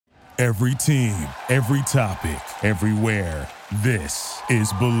Every team, every topic, everywhere. This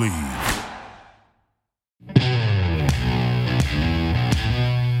is Believe.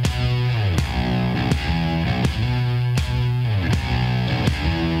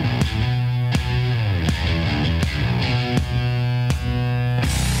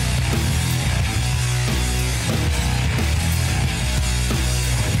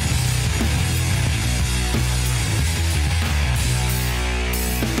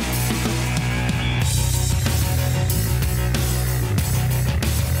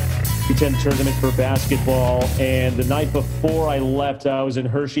 Tournament for basketball, and the night before I left, I was in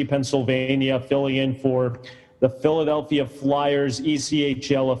Hershey, Pennsylvania, filling in for the Philadelphia Flyers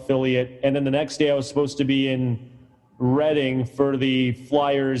ECHL affiliate, and then the next day I was supposed to be in Reading for the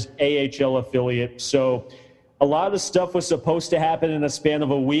Flyers AHL affiliate. So a lot of the stuff was supposed to happen in a span of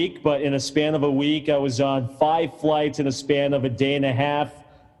a week, but in a span of a week I was on 5 flights in a span of a day and a half.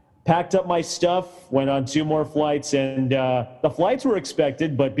 Packed up my stuff, went on 2 more flights, and the flights were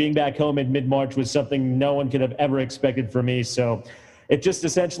expected, but being back home in mid-March was something no one could have ever expected for me. So it's just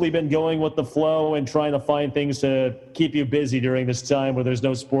essentially been going with the flow and trying to find things to keep you busy during this time where there's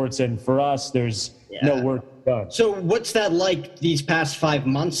no sports, and for us, there's no work done. So what's that like these past 5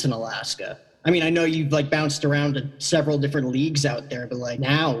 months in Alaska? I mean, I know you've bounced around to several different leagues out there, but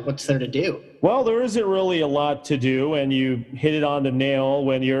now what's there to do? Well, there isn't really a lot to do, and you hit it on the nail.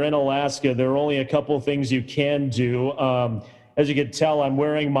 When you're in Alaska, there are only a couple of things you can do. As you can tell, I'm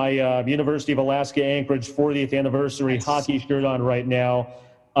wearing my University of Alaska Anchorage 40th anniversary hockey shirt on right now.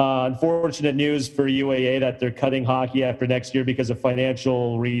 Unfortunate news for UAA that they're cutting hockey after next year because of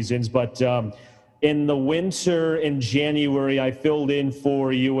financial reasons, but in the winter in January, I filled in for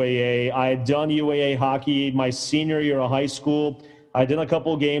UAA. I had done UAA hockey my senior year of high school. I did a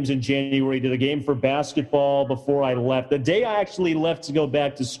couple of games in January, did a game for basketball before I left. The day I actually left to go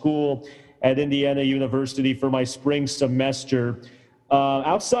back to school at Indiana University for my spring semester,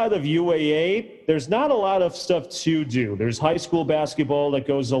 outside of UAA, there's not a lot of stuff to do. There's high school basketball that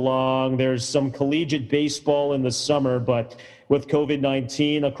goes along. There's some collegiate baseball in the summer, but with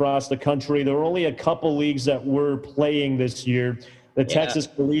COVID-19 across the country, there are only a couple leagues that were playing this year. The Texas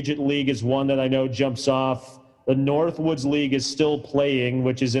Collegiate League is one that I know jumps off. The Northwoods League is still playing,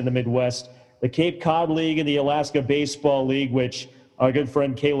 which is in the Midwest. The Cape Cod League and the Alaska Baseball League, which our good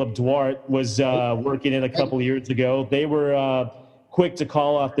friend Caleb Duarte was working in a couple of years ago, they were quick to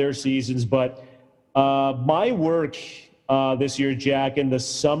call off their seasons. But my work this year, Jack, in the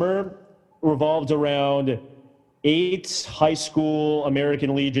summer revolved around 8 high school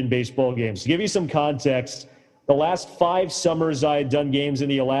American Legion baseball games. To give you some context, the last 5 summers I had done games in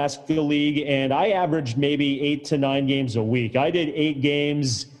the Alaska League, and I averaged maybe 8 to 9 games a week. I did 8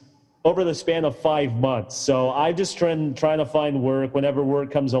 games over the span of 5 months. So I just trying to find work whenever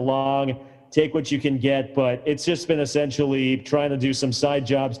work comes along, take what you can get. But it's just been essentially trying to do some side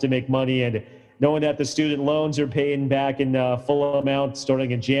jobs to make money, and knowing that the student loans are paying back in full amount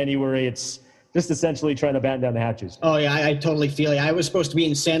starting in January, it's just essentially trying to batten down the hatches. Oh, yeah, I totally feel you. I was supposed to be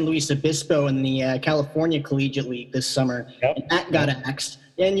in San Luis Obispo in the California Collegiate League this summer, and that got axed.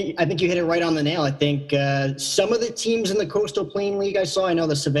 And I think you hit it right on the nail. I think some of the teams in the Coastal Plain League I know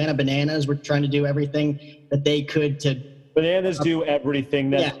the Savannah Bananas were trying to do everything that they could to – Bananas do everything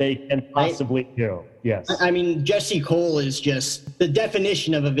that they can possibly do, yes. I mean, Jesse Cole is just the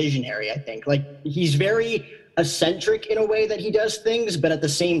definition of a visionary, I think. He's very – eccentric in a way that he does things, but at the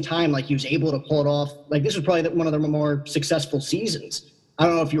same time, he was able to pull it off. This was probably one of the more successful seasons. I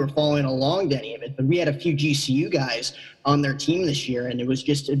don't know if you were following along to any of it, but we had a few GCU guys on their team this year, and it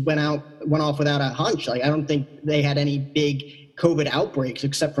went off without a hunch. I don't think they had any big COVID outbreaks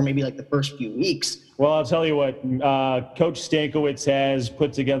except for maybe the first few weeks. Well, I'll tell you what, Coach Stankiewicz has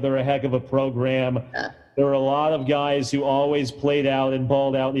put together a heck of a program. There are a lot of guys who always played out and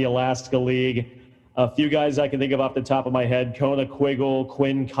balled out in the Alaska League. A few guys I can think of off the top of my head, Kona Quiggle,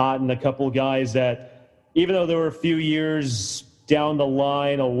 Quinn Cotton, a couple of guys that, even though they were a few years down the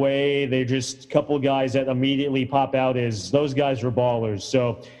line away, they're just a couple of guys that immediately pop out as those guys were ballers.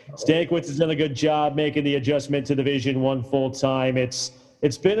 So Stankiewicz has done a good job making the adjustment to Division I full-time.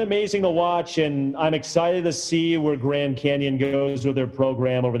 It's been amazing to watch, and I'm excited to see where Grand Canyon goes with their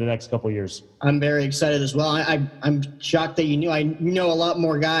program over the next couple of years. I'm very excited as well. I'm shocked that you know a lot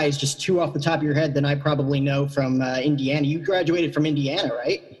more guys, just 2 off the top of your head, than I probably know from Indiana. You graduated from Indiana,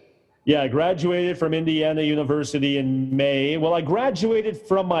 right? Yeah, I graduated from Indiana University in May. Well, I graduated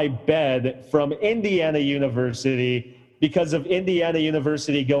from my bed from Indiana University because of Indiana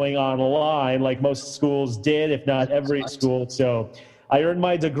University going online like most schools did, if not every school. So I earned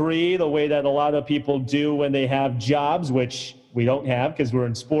my degree the way that a lot of people do when they have jobs, which we don't have because we're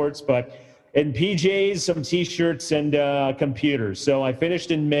in sports, but in PJs, some T-shirts, and computers. So I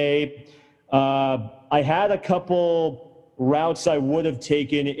finished in May. I had a couple routes I would have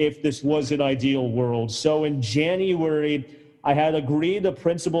taken if this was an ideal world. So in January, I had agreed to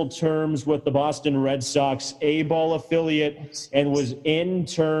principal terms with the Boston Red Sox A-ball affiliate and was in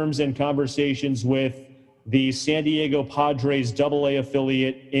terms and conversations with the San Diego Padres AA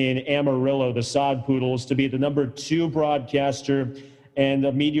affiliate in Amarillo, the Sod Poodles, to be the number 2 broadcaster and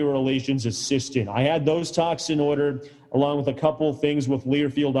the media relations assistant. I had those talks in order, along with a couple things with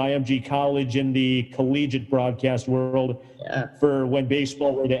Learfield IMG College in the collegiate broadcast world for when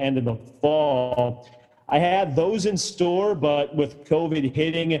baseball were to end in the fall. I had those in store, but with COVID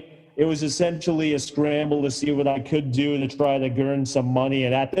hitting, it was essentially a scramble to see what I could do to try to earn some money.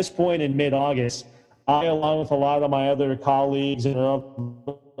 And at this point in mid-August, I, along with a lot of my other colleagues and a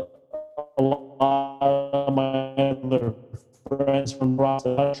lot of my other friends from across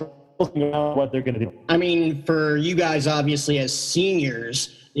the country, looking around what they're going to do. I mean, for you guys, obviously, as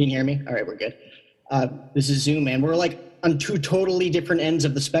seniors, you can hear me? All right, we're good. This is Zoom, man. We're like on 2 totally different ends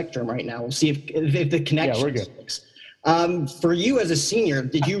of the spectrum right now. We'll see if the connection sticks. For you as a senior,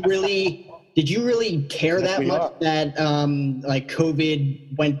 did you really care that much that like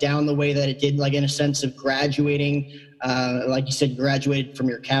COVID went down the way that it did, like in a sense of graduating? Like you said, you graduated from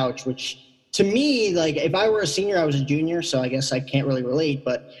your couch, which to me, like if I were a senior, I was a junior, so I guess I can't really relate.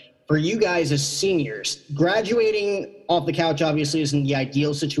 But for you guys as seniors, graduating off the couch obviously isn't the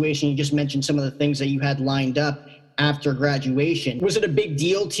ideal situation. You just mentioned some of the things that you had lined up after graduation. Was it a big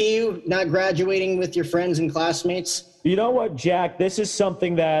deal to you not graduating with your friends and classmates? You know what, Jack? This is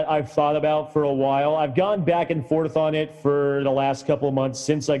something that I've thought about for a while. I've gone back and forth on it for the last couple of months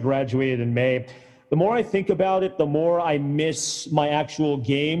since I graduated in May. The more I think about it, the more I miss my actual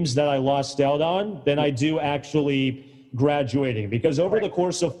games that I lost out on than I do actually graduating. Because over the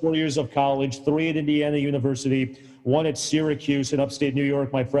course of 4 years of college, 3 at Indiana University, 1 at Syracuse in upstate New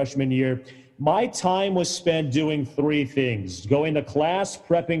York my freshman year, my time was spent doing 3 things: going to class,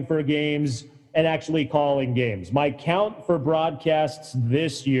 prepping for games, and actually calling games. My count for broadcasts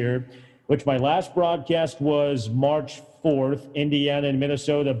this year, which my last broadcast was March 4th, Indiana and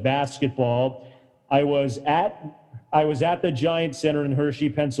Minnesota basketball. I was at the Giant Center in Hershey,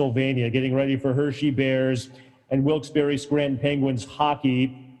 Pennsylvania, getting ready for Hershey Bears and Wilkes-Barre Scranton Penguins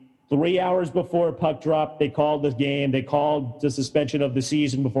hockey. 3 hours before puck drop, they called the game. They called the suspension of the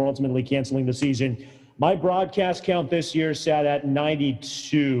season before ultimately canceling the season. My broadcast count this year sat at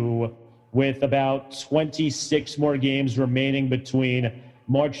 92, with about 26 more games remaining between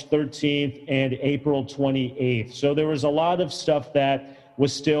March 13th and April 28th. So there was a lot of stuff that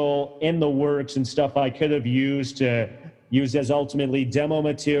was still in the works and stuff I could have used as ultimately demo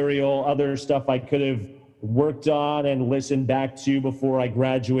material, other stuff I could have worked on and listened back to before I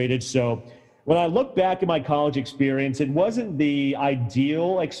graduated. So when I look back at my college experience, it wasn't the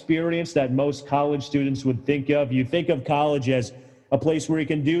ideal experience that most college students would think of. You think of college as a place where you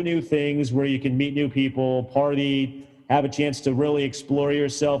can do new things, where you can meet new people, party, have a chance to really explore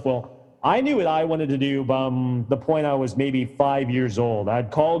yourself. Well, I knew what I wanted to do by the point I was maybe 5 years old. I'd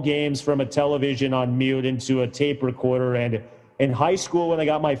call games from a television on mute into a tape recorder. And in high school, when I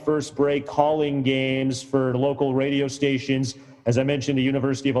got my first break calling games for local radio stations, as I mentioned, the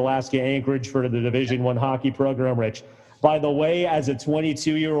University of Alaska Anchorage for the Division I hockey program, Rich. By the way, as a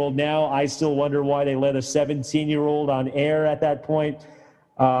 22-year-old now, I still wonder why they let a 17-year-old on air at that point.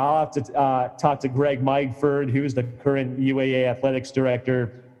 I'll have to talk to Greg Migeford, who's the current UAA athletics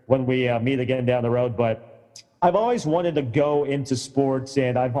director, when we meet again down the road. But I've always wanted to go into sports,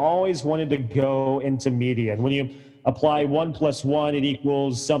 and I've always wanted to go into media. And when you apply 1 + 1, it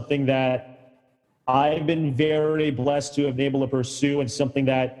equals something that I've been very blessed to have been able to pursue, and something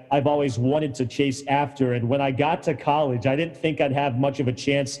that I've always wanted to chase after. And when I got to college, I didn't think I'd have much of a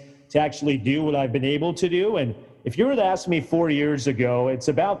chance to actually do what I've been able to do. And if you were to ask me 4 years ago, it's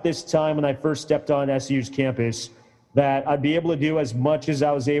about this time when I first stepped on SU's campus, that I'd be able to do as much as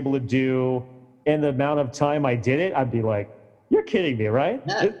I was able to do in the amount of time I did it. I'd be like, you're kidding me, right?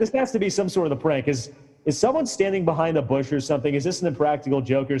 Yeah. This has to be some sort of a prank. Is someone standing behind a bush or something? Is this an impractical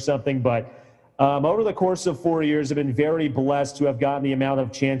joke or something? But over the course of 4 years, I've been very blessed to have gotten the amount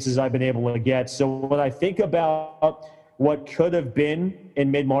of chances I've been able to get. So when I think about what could have been in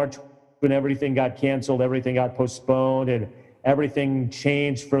mid-March when everything got canceled, everything got postponed, and everything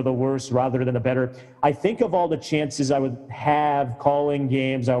changed for the worse rather than the better, I think of all the chances I would have calling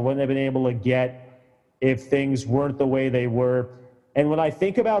games I wouldn't have been able to get if things weren't the way they were. And when I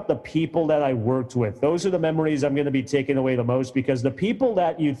think about the people that I worked with, those are the memories I'm going to be taking away the most, because the people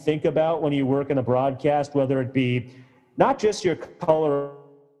that you think about when you work in a broadcast, whether it be not just your color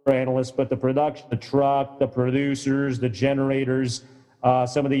analysts, but the production, the truck, the producers, the generators,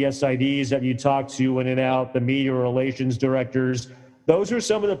 some of the SIDs that you talk to in and out, the media relations directors. Those are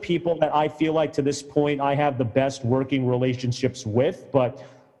some of the people that I feel like to this point I have the best working relationships with, but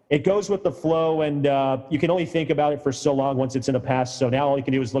it goes with the flow, and you can only think about it for so long once it's in the past. So now all you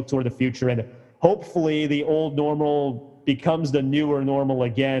can do is look toward the future, and hopefully the old normal becomes the newer normal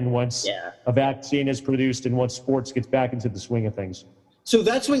again once a vaccine is produced and once sports gets back into the swing of things. So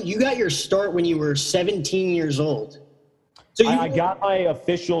that's when you got your start, when you were 17 years old. So I got my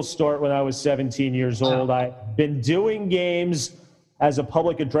official start when I was 17 years old. I've been doing games as a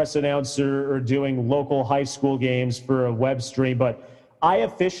public address announcer or doing local high school games for a web stream, but I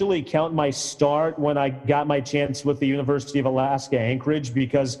officially count my start when I got my chance with the University of Alaska Anchorage,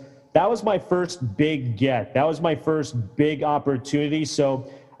 because that was my first big get. That was my first big opportunity.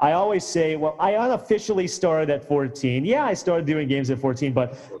 So I always say, well, I unofficially started at 14. Yeah, I started doing games at 14,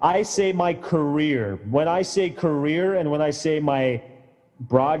 but I say my career. When I say career and when I say my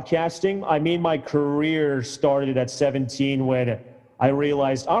broadcasting, I mean my career started at 17 when I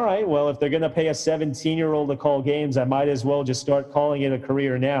realized, all right, well, if they're going to pay a 17-year-old to call games, I might as well just start calling it a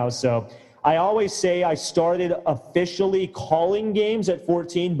career now. So I always say I started officially calling games at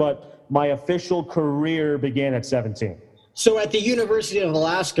 14, but my official career began at 17. So at the University of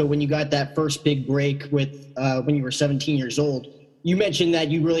Alaska, when you got that first big break with when you were 17 years old, you mentioned that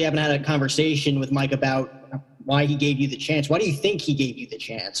you really haven't had a conversation with Mike about why he gave you the chance. Why do you think he gave you the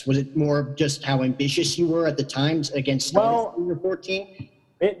chance? Was it more just how ambitious you were at the times against when you were 14?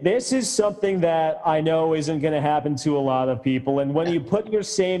 This is something that I know isn't going to happen to a lot of people. And when you put your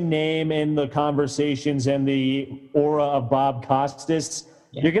same name in the conversations and the aura of Bob Costas,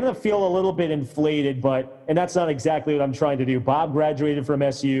 you're going to feel a little bit inflated, and that's not exactly what I'm trying to do. Bob graduated from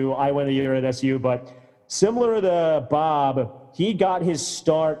SU. I went a year at SU, but similar to Bob, he got his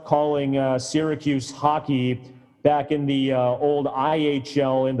start calling Syracuse hockey back in the old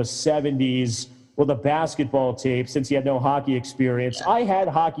IHL in the 70s with a basketball tape, since he had no hockey experience. I had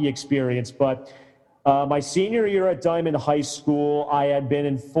hockey experience, but my senior year at Diamond High School, I had been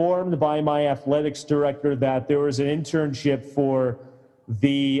informed by my athletics director that there was an internship for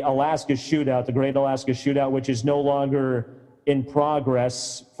the Alaska Shootout, the Great Alaska Shootout, which is no longer in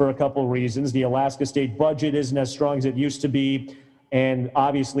progress for a couple reasons. The Alaska State budget isn't as strong as it used to be, and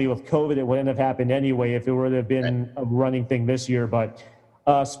obviously with COVID, it wouldn't have happened anyway if it would have been a running thing this year. But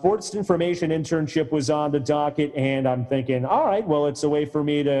sports information internship was on the docket, and I'm thinking, all right, well, it's a way for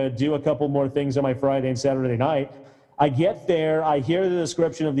me to do a couple more things on my Friday and Saturday night. I get there, I hear the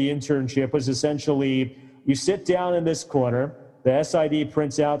description of the internship was essentially you sit down in this corner, the SID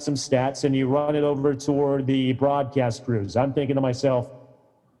prints out some stats, and you run it over toward the broadcast crews. I'm thinking to myself,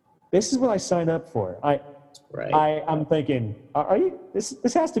 this is what I signed up for. I'm thinking, are you? This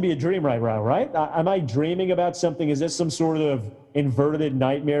has to be a dream right now, right? Am I dreaming about something? Is this some sort of inverted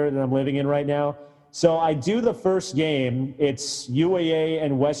nightmare that I'm living in right now? So I do the first game. It's UAA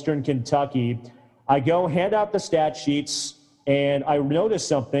and Western Kentucky. I go hand out the stat sheets, and I notice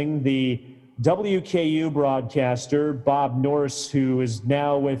something. The WKU broadcaster, Bob Norse, who is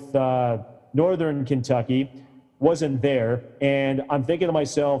now with Northern Kentucky, wasn't there. And I'm thinking to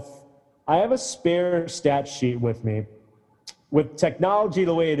myself, I have a spare stat sheet with me. With technology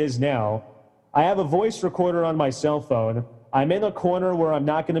the way it is now, I have a voice recorder on my cell phone. I'm in a corner where I'm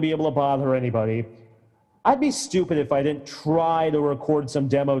not going to be able to bother anybody. I'd be stupid if I didn't try to record some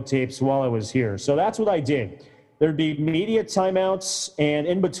demo tapes while I was here. So that's what I did. There'd be media timeouts, and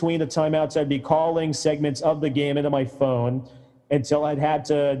in between the timeouts, I'd be calling segments of the game into my phone until I'd had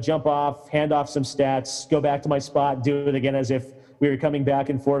to jump off, hand off some stats, go back to my spot, do it again as if we were coming back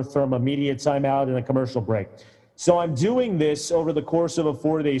and forth from a media timeout and a commercial break. So I'm doing this over the course of a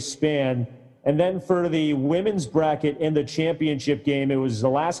 4-day span, and then for the women's bracket in the championship game, it was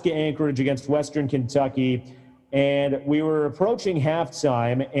Alaska Anchorage against Western Kentucky, and we were approaching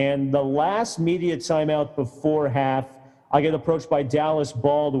halftime, and the last media timeout before half, I get approached by Dallas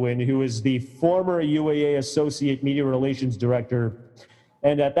Baldwin, who is the former UAA Associate Media Relations Director,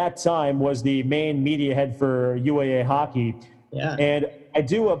 and at that time was the main media head for UAA hockey. Yeah. And I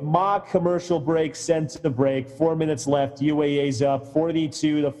do a mock commercial break, sent to break, 4 minutes left, UAA's up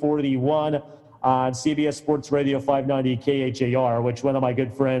 42-41 on CBS Sports Radio 590 KHAR, which one of my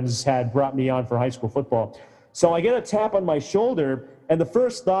good friends had brought me on for high school football. So I get a tap on my shoulder, and the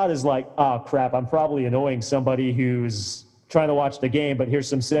first thought is like, oh, crap, I'm probably annoying somebody who's trying to watch the game, but here's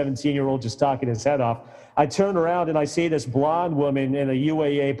some 17-year-old just talking his head off. I turn around, and I see this blonde woman in a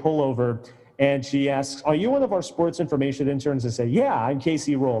UAA pullover, and she asks, are you one of our sports information interns? I say, yeah, I'm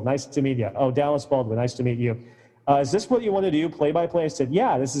Casey Roehl. Nice to meet you. Oh, Dallas Baldwin, nice to meet you. is this what you want to do, play-by-play? I said,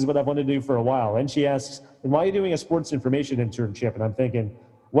 yeah, this is what I've wanted to do for a while. And she asks, and why are you doing a sports information internship? And I'm thinking,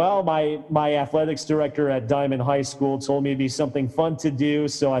 well, my athletics director at Diamond High School told me it'd be something fun to do,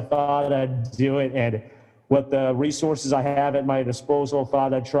 so I thought I'd do it. And with the resources I have at my disposal,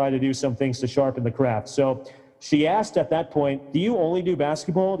 thought I'd try to do some things to sharpen the craft. So she asked at that point, do you only do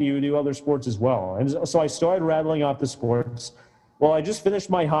basketball? Do you do other sports as well? And so I started rattling off the sports. Well, I just finished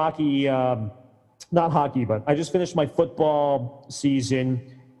my hockey, not hockey, but I just finished my football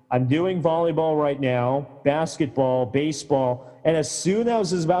season. I'm doing volleyball right now, basketball, baseball. And as soon as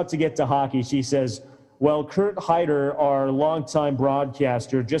I was about to get to hockey, she says, well, Kurt Heider, our longtime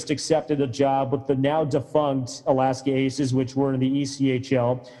broadcaster, just accepted a job with the now defunct Alaska Aces, which were in the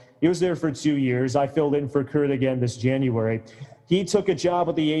ECHL. He was there for 2 years. I filled in for Kurt again this January. He took a job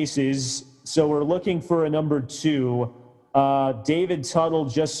with the Aces, so we're looking for a number 2. David Tuttle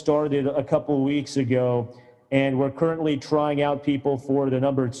just started a couple of weeks ago, and we're currently trying out people for the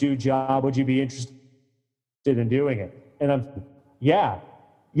number 2 job. Would you be interested in doing it? And yeah,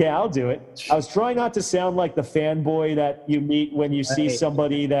 I'll do it. I was trying not to sound like the fanboy that you meet when you see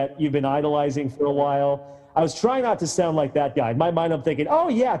somebody that you've been idolizing for a while. I was trying not to sound like that guy. In my mind, I'm thinking, oh,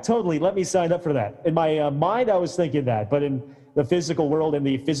 yeah, totally, let me sign up for that. In my mind, I was thinking that. But in the physical world and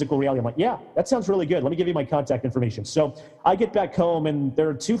the physical reality, I'm like, yeah, that sounds really good. Let me give you my contact information. So I get back home, and there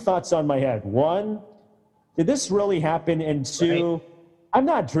are 2 thoughts on my head. 1, did this really happen? And 2, right. I'm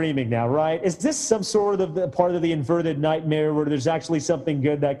not dreaming now, right? Is this some sort of the part of the inverted nightmare where there's actually something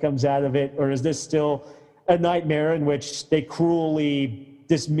good that comes out of it? Or is this still a nightmare in which they cruelly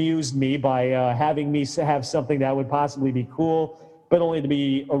dismused me by having me have something that would possibly be cool, but only to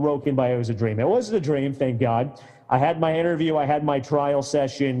be awoken by it was a dream? It wasn't a dream, thank God. I had my interview, I had my trial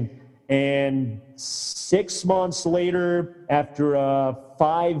session, and 6 months later, after a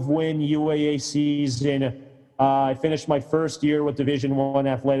 5-win UAA season, I finished my first year with Division I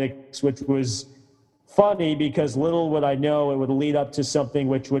athletics, which was funny because little would I know it would lead up to something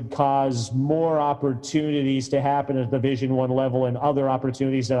which would cause more opportunities to happen at the Division I level and other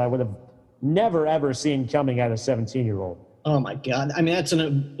opportunities that I would have never, ever seen coming at a 17-year-old. Oh, my God. I mean, that's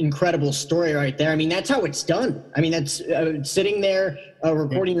an incredible story right there. I mean, that's how it's done. I mean, that's sitting there,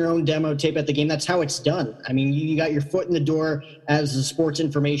 recording your own demo tape at the game. That's how it's done. I mean, you got your foot in the door as a sports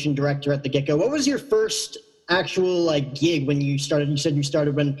information director at the get-go. What was your first actual gig when you started? You said you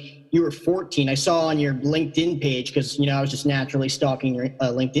started when you were 14. I saw on your LinkedIn page, because I was just naturally stalking your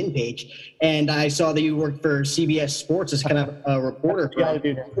LinkedIn page, and I saw that you worked for CBS Sports as kind of a reporter for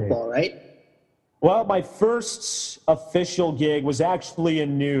football, right? Well, my first official gig was actually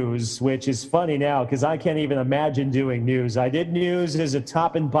in news, which is funny now because I can't even imagine doing news. I did news as a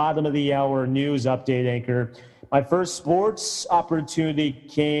top and bottom of the hour news update anchor. My first sports opportunity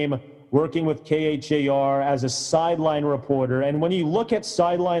came working with KHAR as a sideline reporter. And when you look at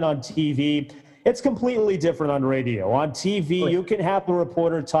sideline on TV, it's completely different on radio. On TV, you can have the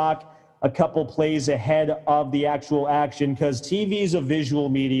reporter talk a couple plays ahead of the actual action because TV is a visual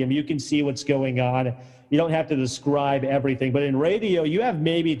medium. You can see what's going on. You don't have to describe everything. But in radio, you have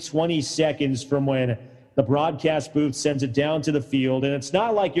maybe 20 seconds from when the broadcast booth sends it down to the field. And it's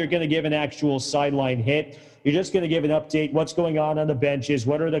not like you're going to give an actual sideline hit. You're just going to give an update, what's going on the benches,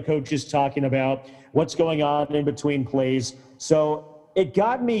 what are the coaches talking about, what's going on in between plays. So it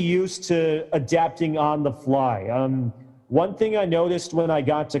got me used to adapting on the fly. One thing I noticed when I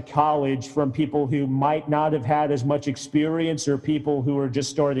got to college from people who might not have had as much experience or people who are just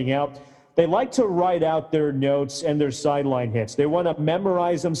starting out, they like to write out their notes and their sideline hits. They want to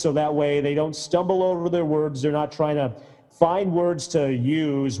memorize them so that way they don't stumble over their words. They're not trying to find words to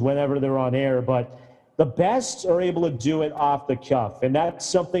use whenever they're on air, but the best are able to do it off the cuff, and that's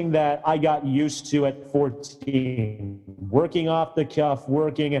something that I got used to at 14, working off the cuff,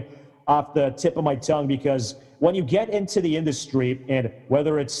 working off the tip of my tongue, because when you get into the industry, and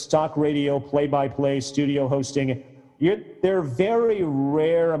whether it's talk radio, play-by-play, studio hosting, there are very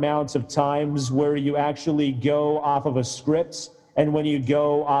rare amounts of times where you actually go off of a script and when you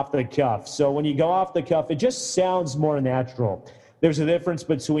go off the cuff. So when you go off the cuff, it just sounds more natural. There's a difference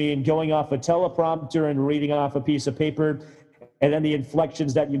between going off a teleprompter and reading off a piece of paper and then the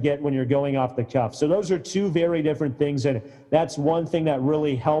inflections that you get when you're going off the cuff. So those are 2 very different things, and that's one thing that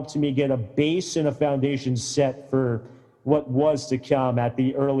really helped me get a base and a foundation set for what was to come at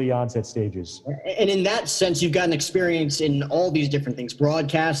the early onset stages. And in that sense, you've got an experience in all these different things,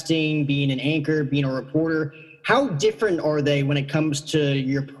 broadcasting, being an anchor, being a reporter. How different are they when it comes to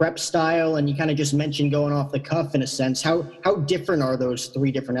your prep style? And you kind of just mentioned going off the cuff in a sense. How different are those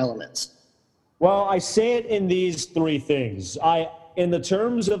 3 different elements? Well, I say it in these 3 things. in the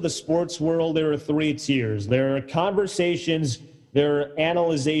terms of the sports world, there are three tiers. There are conversations, there are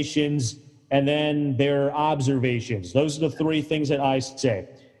analyzations, and then there are observations. Those are the three things that I say.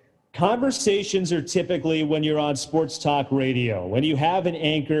 Conversations are typically when you're on sports talk radio. When you have an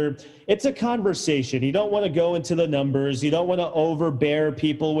anchor, it's a conversation. You don't want to go into the numbers. You don't want to overbear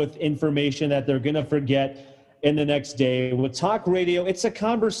people with information that they're going to forget in the next day. With talk radio, it's a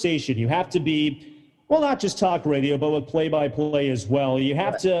conversation. You have to be, well, not just talk radio, but with play-by-play as well. You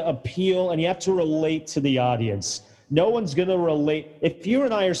have to appeal and you have to relate to the audience. No one's going to relate. If you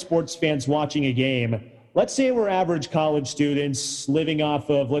and I are sports fans watching a game, let's say we're average college students living off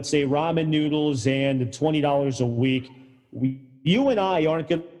of, let's say, ramen noodles and $20 a week. You and I aren't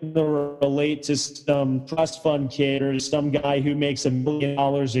going to relate to some trust fund kid or some guy who makes $1 million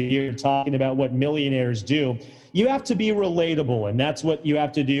a year talking about what millionaires do. You have to be relatable, and that's what you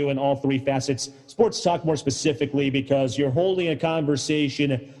have to do in all three facets. Sports talk more specifically because you're holding a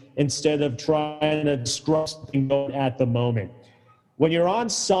conversation instead of trying to discuss something going at the moment. When you're on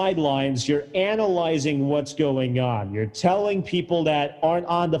sidelines, you're analyzing what's going on. You're telling people that aren't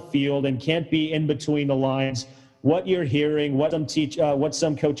on the field and can't be in between the lines what you're hearing, what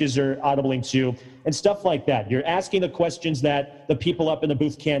some coaches are audibling to, and stuff like that. You're asking the questions that the people up in the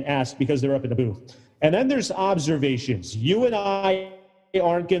booth can't ask because they're up in the booth. And then there's observations. You and I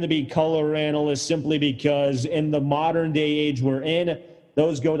aren't going to be color analysts simply because in the modern day age we're in,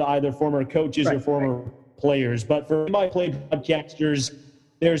 those go to either former coaches or former players. But for play-by-play broadcasters,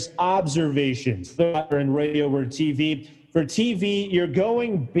 there's observations. They're in radio or TV. For TV, you're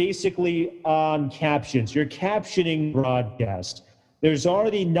going basically on captions. You're captioning broadcast. There's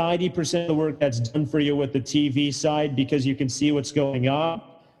already 90% of the work that's done for you with the TV side because you can see what's going on.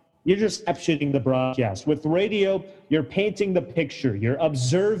 You're just captioning the broadcast. With radio, you're painting the picture. You're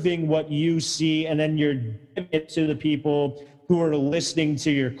observing what you see, and then you're giving it to the people who are listening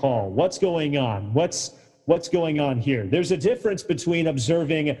to your call. What's going on? What's going on here? There's a difference between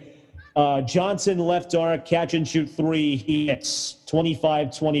observing Johnson left arc, catch and shoot three, he hits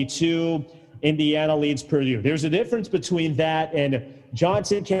 25-22, Indiana leads Purdue. There's a difference between that and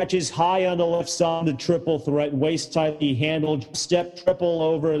Johnson catches high on the left side, the triple threat, waist tightly handled, step triple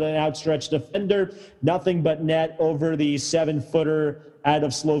over the outstretched defender, nothing but net over the 7-footer out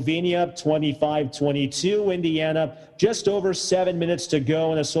of Slovenia, 25-22, Indiana, just over 7 minutes to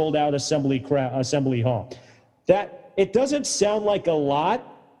go in a sold-out assembly hall. That it doesn't sound like a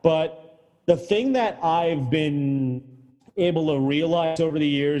lot, but the thing that I've been able to realize over the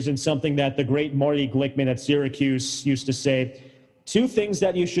years, and something that the great Marty Glickman at Syracuse used to say, two things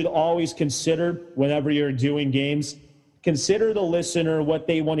that you should always consider whenever you're doing games. Consider the listener, what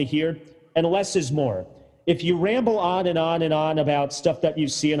they want to hear, and less is more. If you ramble on and on and on about stuff that you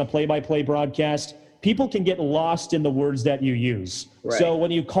see in a play-by-play broadcast, people can get lost in the words that you use. Right. So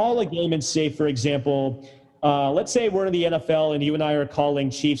when you call a game and say, for example, let's say we're in the NFL and you and I are calling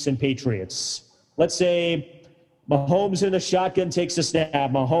Chiefs and Patriots. Let's say Mahomes in the shotgun takes a snap.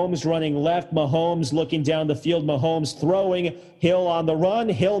 Mahomes running left. Mahomes looking down the field. Mahomes throwing. Hill on the run.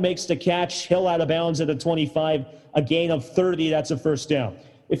 Hill makes the catch. Hill out of bounds at the 25. A gain of 30. That's a first down.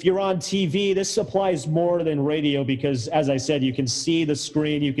 If you're on TV, this applies more than radio because, as I said, you can see the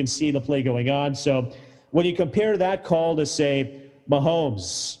screen. You can see the play going on. So when you compare that call to, say,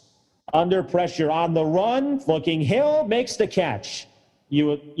 Mahomes under pressure on the run, looking Hill makes the catch.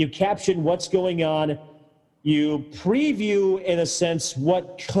 You caption what's going on. You preview, in a sense,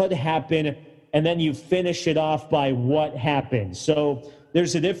 what could happen, and then you finish it off by what happened. So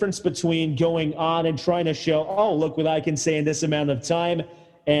there's a difference between going on and trying to show, oh, look what I can say in this amount of time,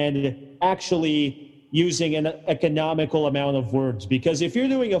 and actually using an economical amount of words. Because if you're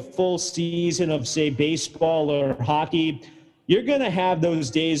doing a full season of, say, baseball or hockey, you're going to have those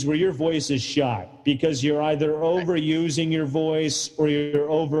days where your voice is shot because you're either overusing your voice or you're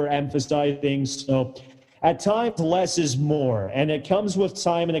overemphasizing. So at times, less is more, and it comes with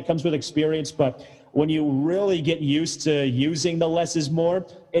time and it comes with experience, but when you really get used to using the less is more,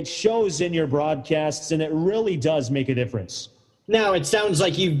 it shows in your broadcasts, and it really does make a difference. Now, it sounds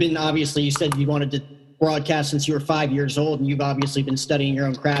like you've been, obviously, you said you wanted to broadcast since you were 5 years old, and you've obviously been studying your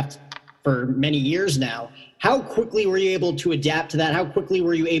own craft for many years now. How quickly were you able to adapt to that? How quickly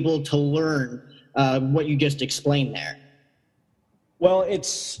were you able to learn what you just explained there? Well,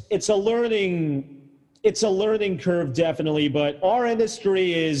 it's a learning curve, definitely, but our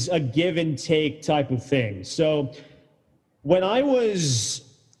industry is a give and take type of thing. So when I was,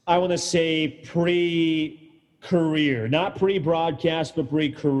 I want to say, pre-career, not pre-broadcast, but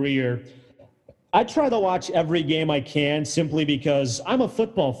pre-career, I try to watch every game I can simply because I'm a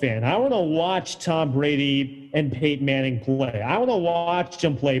football fan. I want to watch Tom Brady and Peyton Manning play. I want to watch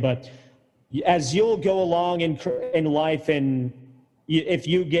them play, but as you'll go along in life, and if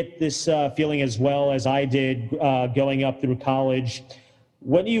you get this feeling as well as I did going up through college,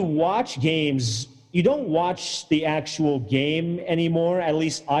 when you watch games, you don't watch the actual game anymore. At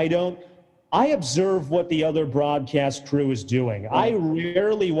least I don't. I observe what the other broadcast crew is doing. I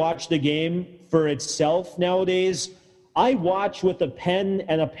rarely watch the game for itself nowadays. I watch with a pen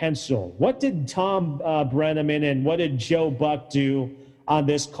and a pencil. What did Tom Brenneman and what did Joe Buck do on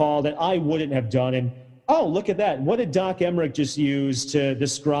this call that I wouldn't have done? And, oh, look at that. What did Doc Emmerich just use to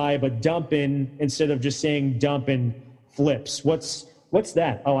describe a dump-in instead of just saying dump-in flips? What's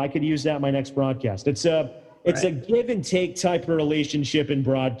that? Oh, I could use that in my next broadcast. It's a give and take type of relationship in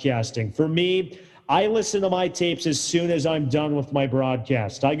broadcasting. For me, I listen to my tapes as soon as I'm done with my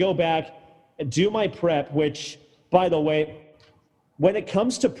broadcast. I go back and do my prep, which, by the way, when it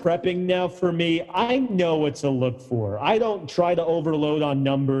comes to prepping now for me, I know what to look for. I don't try to overload on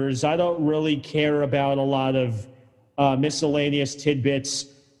numbers. I don't really care about a lot of miscellaneous tidbits.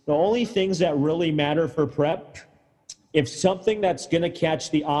 The only things that really matter for prep, if something that's going to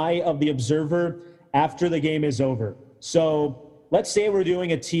catch the eye of the observer after the game is over. So let's say we're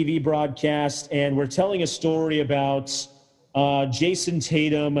doing a TV broadcast and we're telling a story about Jason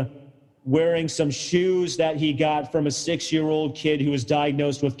Tatum wearing some shoes that he got from a 6-year-old kid who was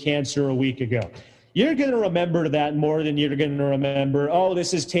diagnosed with cancer a week ago. You're going to remember that more than you're going to remember, oh,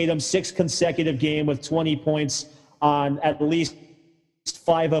 this is Tatum's 6th consecutive game with 20 points on at least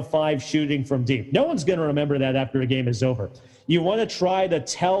 5 of 5 shooting from deep. No one's going to remember that after a game is over. You want to try to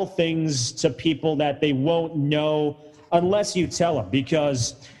tell things to people that they won't know unless you tell them,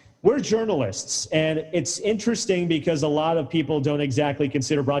 because we're journalists. And it's interesting because a lot of people don't exactly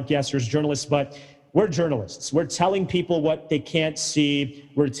consider broadcasters journalists, but we're journalists. We're telling people what they can't see.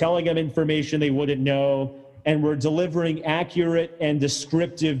 We're telling them information they wouldn't know. And we're delivering accurate and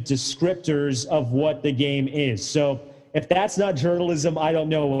descriptive descriptors of what the game is. So if that's not journalism, I don't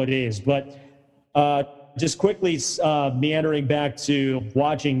know what is. But just quickly meandering back to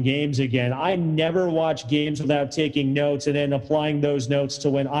watching games again, I never watch games without taking notes and then applying those notes to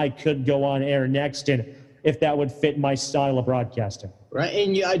when I could go on air next and if that would fit my style of broadcasting. Right.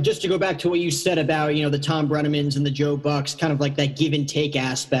 And just to go back to what you said about, the Tom Brennemans and the Joe Bucks, kind of like that give and take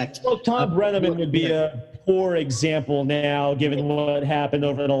aspect. Well, Tom Brenneman would be a poor example now, given what happened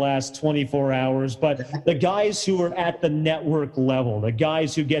over the last 24 hours. But the guys who are at the network level, the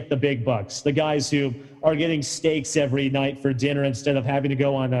guys who get the big bucks, the guys who are getting steaks every night for dinner instead of having to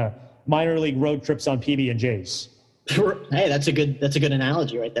go on minor league road trips on PB&Js. Hey, that's a good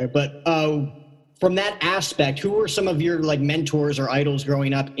analogy right there. But from that aspect, who were some of your mentors or idols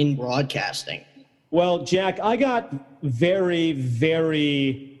growing up in broadcasting? Well, Jack, I got very,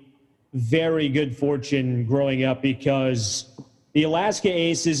 very, very good fortune growing up because the Alaska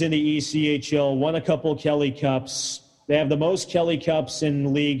Aces in the ECHL won a couple Kelly Cups. They have the most Kelly Cups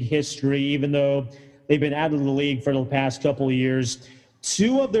in league history, even though they've been out of the league for the past couple of years.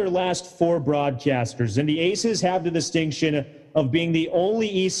 2 of their last 4 broadcasters, and the Aces have the distinction of being the only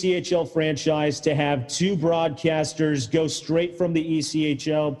ECHL franchise to have 2 broadcasters go straight from the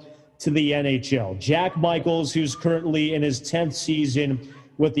ECHL to the NHL. Jack Michaels, who's currently in his 10th season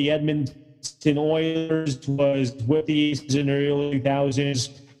with the Edmonton Oilers, was with the Aces in the early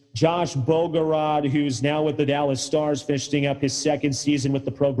 2000s. Josh Bogorod, who's now with the Dallas Stars, finishing up his 2nd season with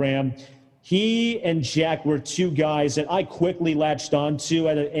the program. He and Jack were 2 guys that I quickly latched onto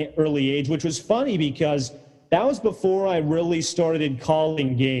at an early age, which was funny because that was before I really started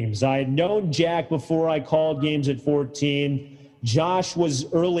calling games. I had known Jack before I called games at 14. Josh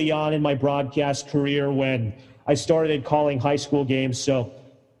was early on in my broadcast career when I started calling high school games. So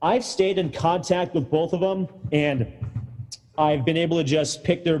I've stayed in contact with both of them, and I've been able to just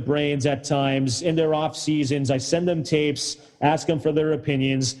pick their brains at times in their off seasons. I send them tapes, ask them for their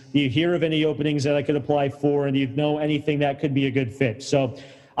opinions. Do you hear of any openings that I could apply for? And do you know anything that could be a good fit? So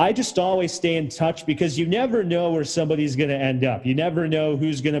I just always stay in touch because you never know where somebody's going to end up. You never know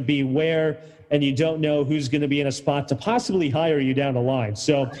who's going to be where, and you don't know who's going to be in a spot to possibly hire you down the line.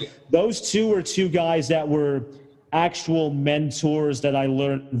 So those 2 were 2 guys that were actual mentors that I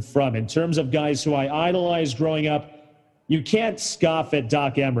learned from. In terms of guys who I idolized growing up, you can't scoff at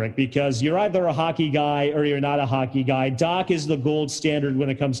Doc Emmerich because you're either a hockey guy or you're not a hockey guy. Doc is the gold standard when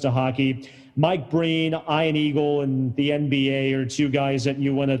it comes to hockey. Mike Breen, Ian Eagle, and the NBA are 2 guys that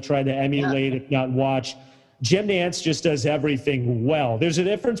you want to try to emulate, if not watch. Jim Nantz just does everything well. There's a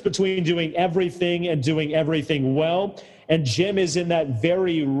difference between doing everything and doing everything well. And Jim is in that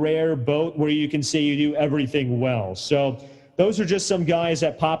very rare boat where you can say you do everything well. So those are just some guys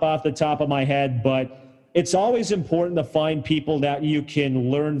that pop off the top of my head, but it's always important to find people that you can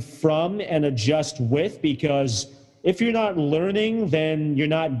learn from and adjust with, because if you're not learning, then you're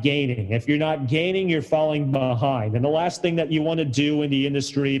not gaining. If you're not gaining, you're falling behind. And the last thing that you want to do in the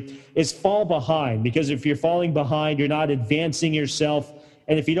industry is fall behind, because if you're falling behind, you're not advancing yourself.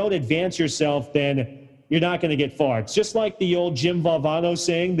 And if you don't advance yourself, then you're not going to get far. It's just like the old Jim Valvano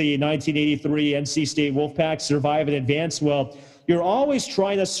saying, the 1983 NC State Wolfpack, survive and advance. Well, you're always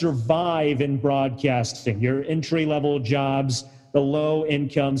trying to survive in broadcasting. Your entry-level jobs, the low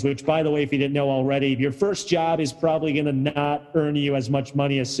incomes, which, by the way, if you didn't know already, your first job is probably going to not earn you as much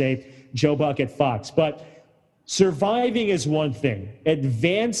money as, say, Joe Buck at Fox. But surviving is one thing.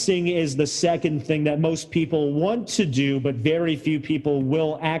 Advancing is the second thing that most people want to do, but very few people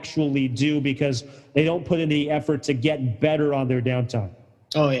will actually do because they don't put in the effort to get better on their downtime.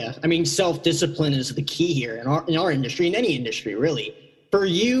 Oh, yeah. I mean, self-discipline is the key here in our industry, in any industry, really. For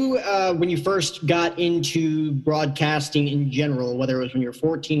you, when you first got into broadcasting in general, whether it was when you were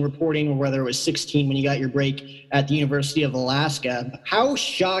 14 reporting or whether it was 16 when you got your break at the University of Alaska, how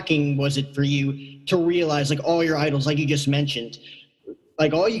shocking was it for you to realize, like, all your idols, like you just mentioned,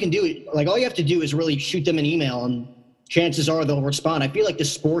 like all you have to do is really shoot them an email and chances are they'll respond. I feel like the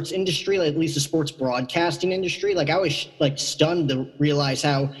sports industry, like at least the sports broadcasting industry, like I was like stunned to realize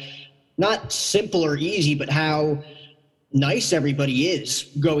how not simple or easy, but how nice everybody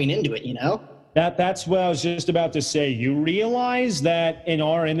is going into it, you know? That's what I was just about to say. You realize that in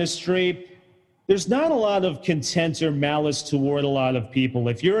our industry, there's not a lot of contempt or malice toward a lot of people.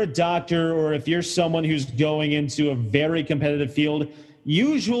 If you're a doctor or if you're someone who's going into a very competitive field,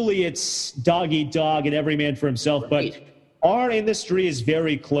 usually it's dog eat dog and every man for himself. But our industry is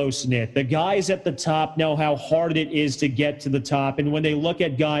very close-knit. The guys at the top know how hard it is to get to the top. And when they look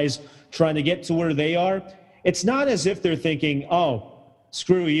at guys trying to get to where they are, it's not as if they're thinking, oh,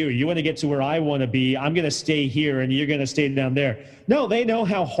 screw you. You want to get to where I want to be. I'm going to stay here and you're going to stay down there. No, they know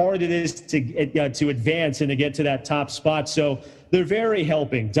how hard it is to advance and to get to that top spot. So they're very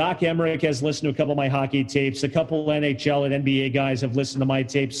helping. Doc Emmerich has listened to a couple of my hockey tapes. A couple of NHL and NBA guys have listened to my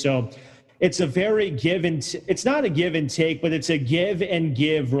tapes. So it's a very it's not a give and take, but it's a give and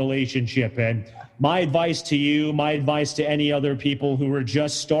give relationship. And my advice to you, my advice to any other people who are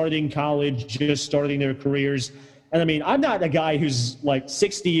just starting college, just starting their careers. And I mean, I'm not a guy who's like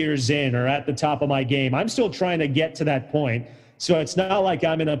 60 years in or at the top of my game. I'm still trying to get to that point. So it's not like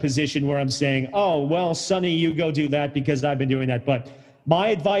I'm in a position where I'm saying, oh, well, Sonny, you go do that because I've been doing that. But my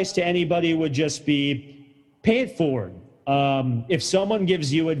advice to anybody would just be pay it forward. If someone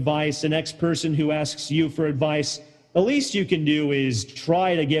gives you advice, the next person who asks you for advice, the least you can do is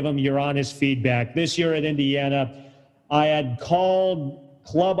try to give them your honest feedback. This year at Indiana, I had called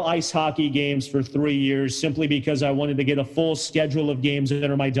club ice hockey games for 3 years simply because I wanted to get a full schedule of games that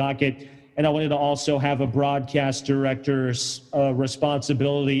are my docket, and I wanted to also have a broadcast director's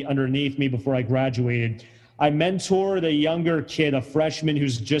responsibility underneath me before I graduated. I mentored a younger kid, a freshman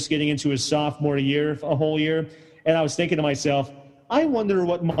who's just getting into his sophomore year, a whole year, and I was thinking to myself, I wonder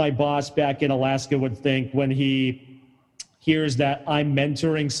what my boss back in Alaska would think when he hears that I'm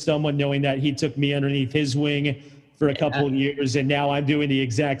mentoring someone, knowing that he took me underneath his wing for a couple of years, and now I'm doing the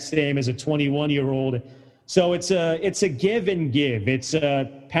exact same as a 21-year-old. So it's a give and give. It's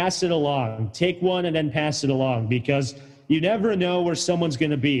pass it along. Take one and then pass it along, because you never know where someone's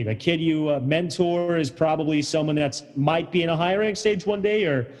going to be. The kid you mentor is probably someone that's might be in a hiring stage one day,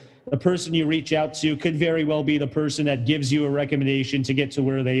 or the person you reach out to could very well be the person that gives you a recommendation to get to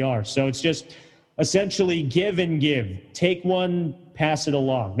where they are. So it's just essentially give and give. Take one, pass it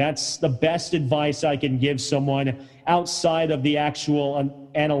along. That's the best advice I can give someone outside of the actual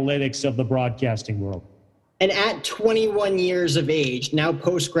analytics of the broadcasting world. And at 21 years of age, now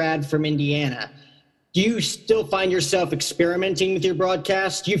post-grad from Indiana, do you still find yourself experimenting with your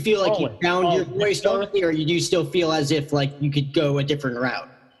broadcast? Do you feel like you found your voice already, or do you still feel as if like you could go a different route?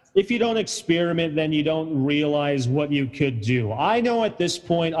 If you don't experiment, then you don't realize what you could do. I know at this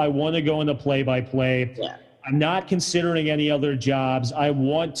point I want to go into play-by-play. Yeah. I'm not considering any other jobs. I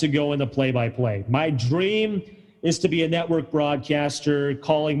want to go into play-by-play. My dream is to be a network broadcaster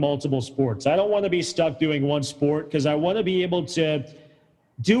calling multiple sports. I don't want to be stuck doing one sport because I want to be able to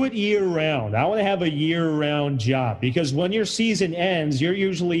do it year-round. I want to have a year-round job because when your season ends, you're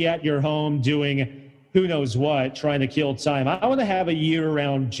usually at your home doing who knows what, trying to kill time. I want to have a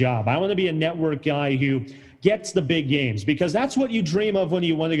year-round job. I want to be a network guy who gets the big games because that's what you dream of when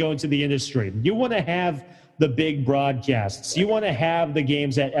you want to go into the industry. You want to have the big broadcasts. You want to have the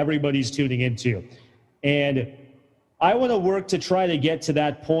games that everybody's tuning into. And I want to work to try to get to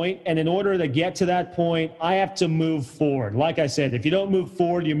that point. And in order to get to that point, I have to move forward. Like I said, if you don't move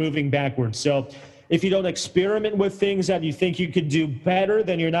forward, you're moving backwards. So if you don't experiment with things that you think you could do better,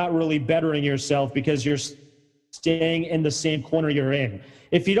 then you're not really bettering yourself because you're staying in the same corner you're in.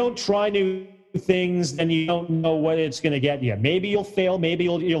 If you don't try new things, then you don't know what it's going to get you. Maybe you'll fail. Maybe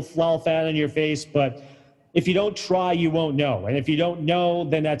you'll fall flat on your face. But if you don't try, you won't know. And if you don't know,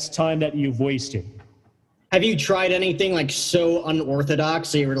 then that's time that you've wasted. Have you tried anything like so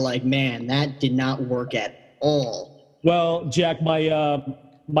unorthodox that you were like, man, that did not work at all? Well, Jack,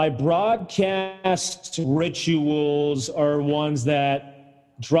 my broadcast rituals are ones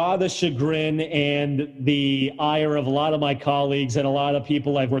that draw the chagrin and the ire of a lot of my colleagues and a lot of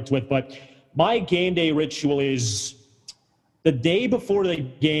people I've worked with. But my game day ritual is the day before the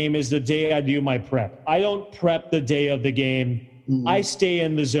game is the day I do my prep. I don't prep the day of the game. I stay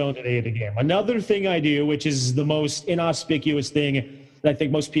in the zone the day of the game. Another thing I do, which is the most inconspicuous thing that I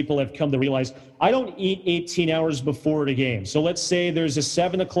think most people have come to realize, I don't eat 18 hours before the game. So let's say there's a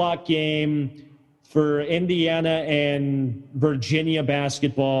 7 o'clock game for Indiana and Virginia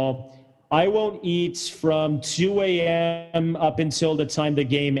basketball. I won't eat from 2 a.m. up until the time the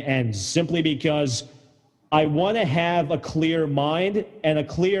game ends, simply because I want to have a clear mind, and a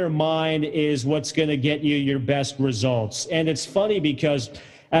clear mind is what's going to get you your best results. And it's funny because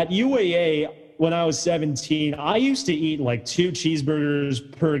at UAA, when I was 17, I used to eat like 2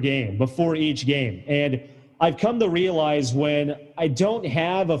 cheeseburgers per game before each game. And I've come to realize when I don't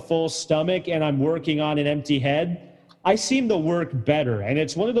have a full stomach and I'm working on an empty head, I seem to work better. And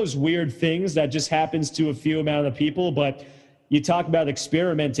it's one of those weird things that just happens to a few amount of people. But you talk about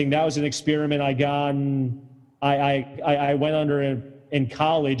experimenting. That was an experiment I went under in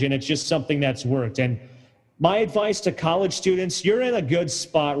college, and it's just something that's worked. And my advice to college students, you're in a good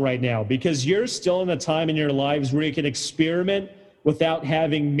spot right now because you're still in a time in your lives where you can experiment without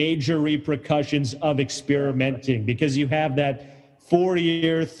having major repercussions of experimenting, because you have that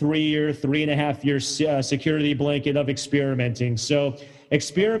 4-year, 3-year, 3.5-year security blanket of experimenting. So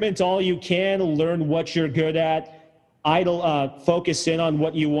experiment all you can, learn what you're good at, focus in on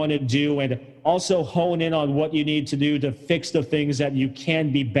what you want to do, and also hone in on what you need to do to fix the things that you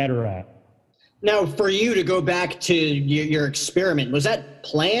can be better at. Now, for you to go back to your experiment, was that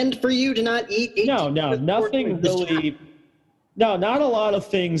planned for you to not eat? No, nothing really. No, not a lot of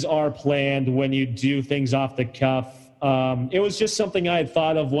things are planned when you do things off the cuff. It was just something I had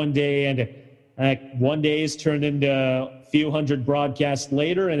thought of one day, and one day has turned into a few hundred broadcasts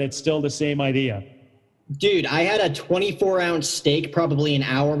later, and it's still the same idea. Dude, I had a 24-ounce steak probably an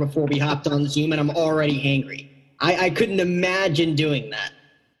hour before we hopped on Zoom, and I'm already angry. I couldn't imagine doing that.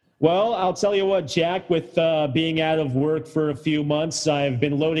 Well, I'll tell you what, Jack, with being out of work for a few months, I've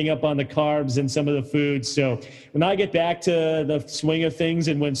been loading up on the carbs and some of the food. So when I get back to the swing of things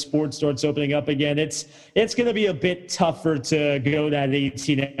and when sports starts opening up again, it's going to be a bit tougher to go that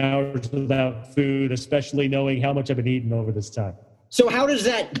 18 hours without food, especially knowing how much I've been eating over this time. So how does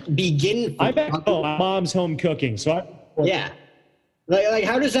that begin? I'm back home. My mom's home cooking. Yeah. Like,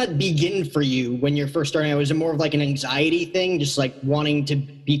 how does that begin for you when you're first starting out? Was it more of like an anxiety thing, just like wanting to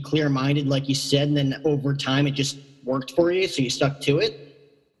be clear-minded, like you said, and then over time it just worked for you, so you stuck to it?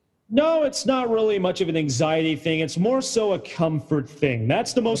 No, it's not really much of an anxiety thing. It's more so a comfort thing.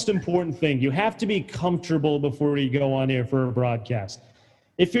 That's the most important thing. You have to be comfortable before you go on air for a broadcast.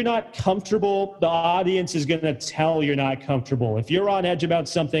 If you're not comfortable, the audience is going to tell you're not comfortable. If you're on edge about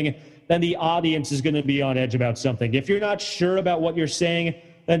something, then the audience is going to be on edge about something. If you're not sure about what you're saying,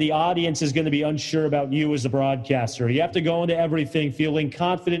 then the audience is going to be unsure about you as a broadcaster. You have to go into everything feeling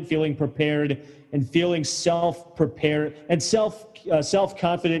confident, feeling prepared, and feeling self-prepared and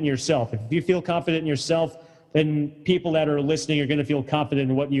self-confident in yourself. If you feel confident in yourself, then people that are listening are going to feel confident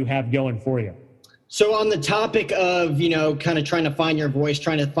in what you have going for you. So on the topic of, kind of trying to find your voice,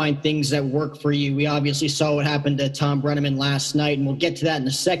 trying to find things that work for you, we obviously saw what happened to Tom Brenneman last night, and we'll get to that in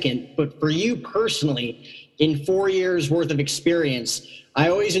a second. But for you personally, in 4 years worth of experience, I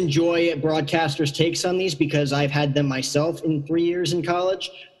always enjoy broadcasters' takes on these because I've had them myself in 3 years in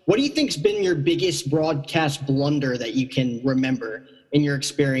college. What do you think's been your biggest broadcast blunder that you can remember in your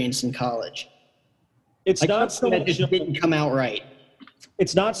experience in college? It's not so much that just didn't come out right.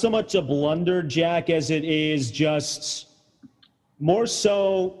 It's not so much a blunder, Jack, as it is just more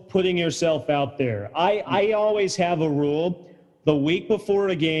so putting yourself out there. I always have a rule. The week before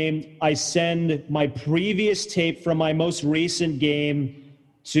a game, I send my previous tape from my most recent game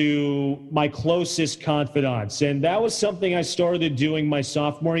to my closest confidants. And that was something I started doing my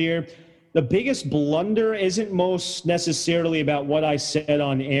sophomore year. The biggest blunder isn't most necessarily about what I said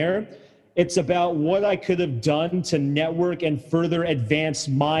on air. It's about what I could have done to network and further advance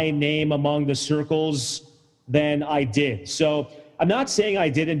my name among the circles than I did. So I'm not saying I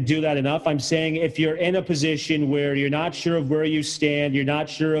didn't do that enough. I'm saying if you're in a position where you're not sure of where you stand, you're not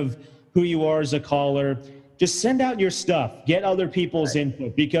sure of who you are as a caller, just send out your stuff. Get other people's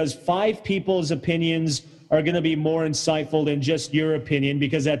input, because 5 people's opinions are going to be more insightful than just your opinion,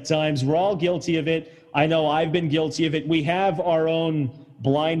 because at times we're all guilty of it. I know I've been guilty of it. We have our own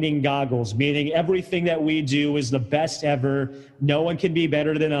blinding goggles, meaning everything that we do is the best ever. No one can be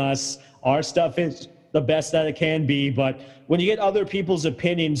better than us. Our stuff is the best that it can be. But when you get other people's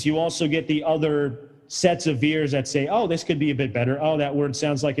opinions, you also get the other sets of ears that say, oh, this could be a bit better. Oh, that word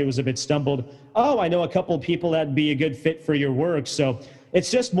sounds like it was a bit stumbled. Oh, I know a couple of people that'd be a good fit for your work. So it's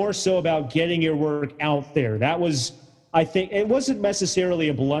just more so about getting your work out there. That was, I think, it wasn't necessarily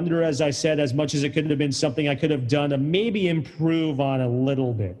a blunder, as I said, as much as it could have been something I could have done to maybe improve on a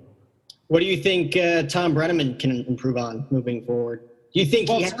little bit. What do you think Tom Brenneman can improve on moving forward? Do you think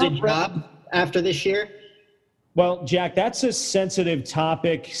he has a job after this year? Well, Jack, that's a sensitive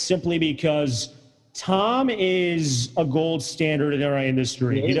topic simply because Tom is a gold standard in our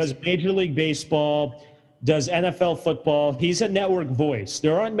industry. He does Major League Baseball, does NFL football. He's a network voice.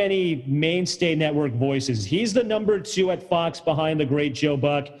 There aren't many mainstay network voices. He's the number 2 at Fox behind the great Joe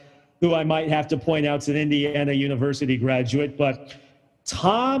Buck, who I might have to point out is an Indiana University graduate. But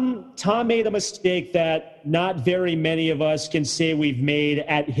Tom made a mistake that not very many of us can say we've made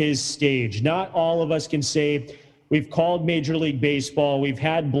at his stage. Not all of us can say we've called Major League Baseball, we've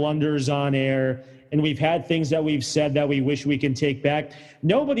had blunders on air, and we've had things that we've said that we wish we can take back.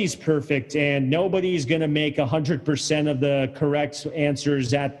 Nobody's perfect, and nobody's going to make 100% of the correct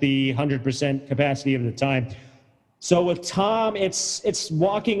answers at the 100% capacity of the time. So with Tom, it's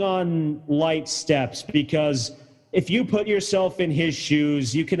walking on light steps, because if you put yourself in his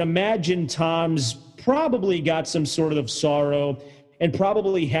shoes, you can imagine Tom's probably got some sort of sorrow and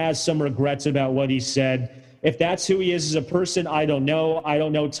probably has some regrets about what he said. If that's who he is as a person, I don't know. I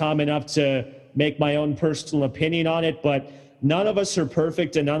don't know Tom enough to make my own personal opinion on it, but none of us are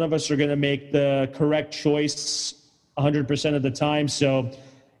perfect, and none of us are going to make the correct choice 100% of the time. So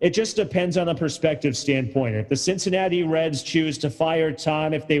it just depends on a perspective standpoint. If the Cincinnati Reds choose to fire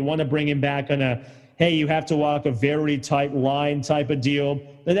Tom, if they want to bring him back on a, hey, you have to walk a very tight line type of deal,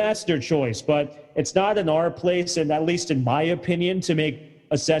 then that's their choice. But it's not in our place, and at least in my opinion, to make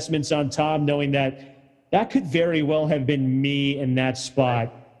assessments on Tom, knowing that could very well have been me in that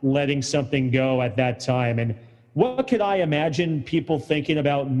spot, letting something go at that time. And what could I imagine people thinking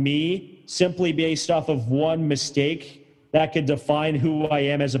about me simply based off of one mistake that could define who I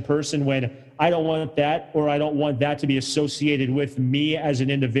am as a person, when I don't want that, or I don't want that to be associated with me as an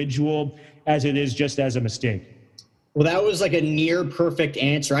individual as it is just as a mistake? Well, that was like a near perfect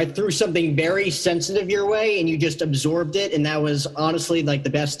answer. I threw something very sensitive your way and you just absorbed it. And that was honestly like the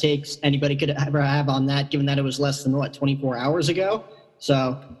best takes anybody could ever have on that, given that it was less than 24 hours ago.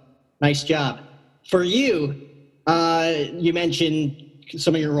 So nice job. For you, you mentioned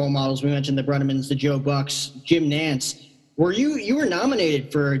some of your role models. We mentioned the Brennemans, the Joe Bucks, Jim Nantz. You were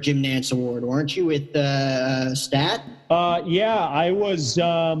nominated for a Jim Nantz Award, weren't you, with Stat? Yeah, I was.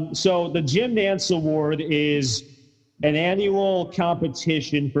 So the Jim Nantz Award is an annual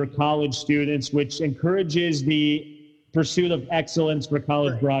competition for college students, which encourages the pursuit of excellence for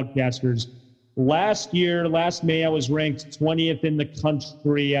college broadcasters. Last May, I was ranked 20th in the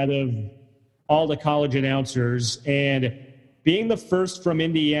country out of all the college announcers. And being the first from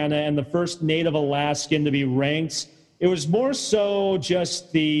Indiana and the first native Alaskan to be ranked, it was more so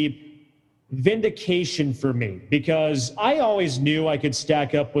just the vindication for me, because I always knew I could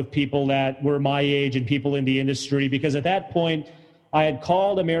stack up with people that were my age and people in the industry, because at that point I had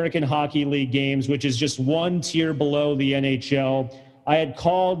called American Hockey League games, which is just one tier below the NHL. I had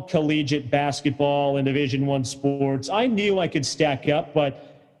called collegiate basketball and Division I sports. I knew I could stack up, but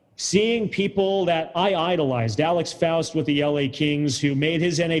seeing people that I idolized, Alex Faust with the LA Kings, who made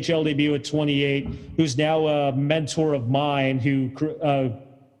his NHL debut at 28, who's now a mentor of mine, who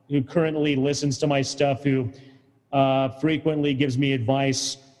currently listens to my stuff, who frequently gives me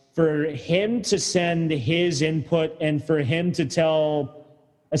advice, for him to send his input and for him to tell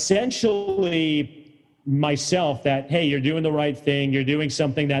essentially myself that, hey, you're doing the right thing. You're doing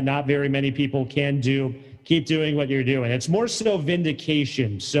something that not very many people can do. Keep doing what you're doing. It's more so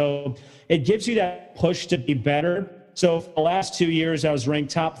vindication. So it gives you that push to be better. So for the last 2 years, I was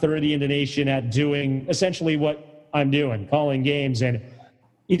ranked top 30 in the nation at doing essentially what I'm doing, calling games. And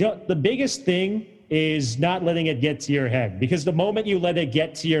the biggest thing is not letting it get to your head, because the moment you let it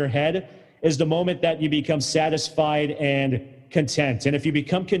get to your head is the moment that you become satisfied and content. And if you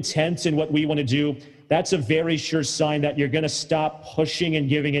become content in what we want to do, that's a very sure sign that you're going to stop pushing and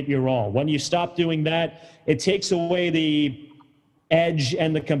giving it your all. When you stop doing that, it takes away the edge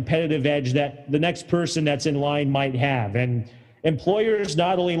and the competitive edge that the next person that's in line might have. And employers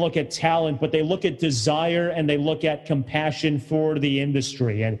not only look at talent, but they look at desire and they look at compassion for the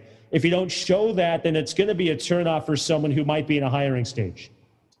industry. And if you don't show that, then it's going to be a turnoff for someone who might be in a hiring stage.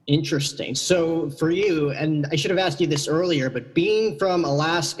 Interesting. So for you, and I should have asked you this earlier, but being from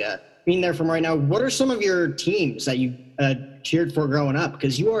Alaska, being there from right now, what are some of your teams that you cheered for growing up?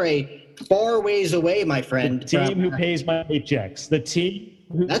 Because you are a far ways away, my friend. The team who pays my paychecks. The team.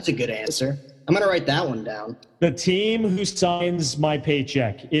 That's a good answer. I'm going to write that one down. The team who signs my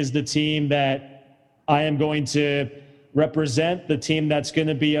paycheck is the team that I am going to represent, the team that's going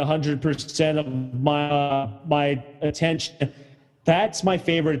to be 100% of my attention. That's my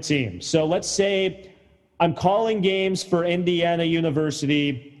favorite team. So let's say I'm calling games for Indiana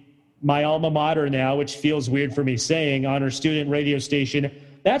University, my alma mater now, which feels weird for me saying, on our student radio station.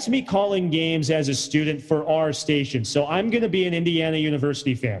 That's me calling games as a student for our station. So I'm going to be an Indiana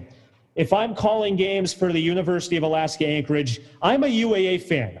University fan. If I'm calling games for the University of Alaska Anchorage, I'm a UAA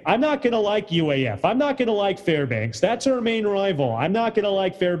fan. I'm not going to like UAF. I'm not going to like Fairbanks. That's our main rival. I'm not going to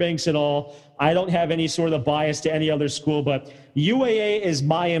like Fairbanks at all. I don't have any sort of bias to any other school, but UAA is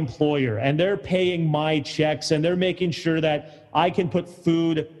my employer, and they're paying my checks, and they're making sure that I can put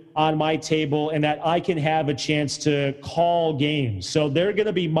food on my table and that I can have a chance to call games. So they're going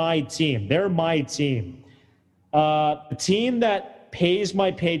to be my team. They're my team. The team that pays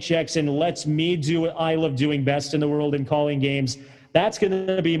my paychecks and lets me do what I love doing best in the world in calling games, that's going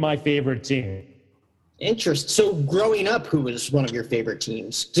to be my favorite team. Interesting. So growing up, who was one of your favorite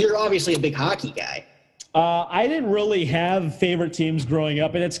teams? So you're obviously a big hockey guy. I didn't really have favorite teams growing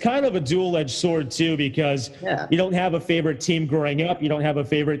up, and it's kind of a dual-edged sword too, because you don't have a favorite team growing up, you don't have a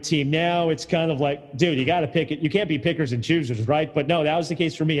favorite team now. It's kind of like, dude, you got to pick it. You can't be pickers and choosers, right? But no, that was the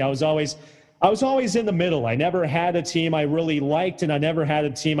case for me. I was always in the middle. I never had a team I really liked, and I never had a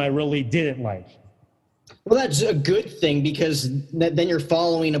team I really didn't like. Well, that's a good thing, because then you're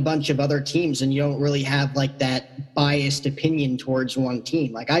following a bunch of other teams and you don't really have like that biased opinion towards one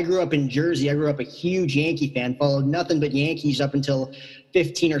team. Like I grew up in Jersey. I grew up a huge Yankee fan, followed nothing but Yankees up until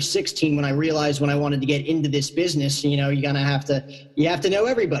 15 or 16 when I realized when I wanted to get into this business, you have to know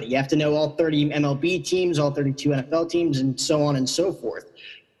everybody. You have to know all 30 MLB teams, all 32 NFL teams, and so on and so forth.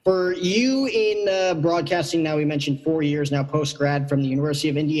 For you in broadcasting now, we mentioned 4 years now post-grad from the University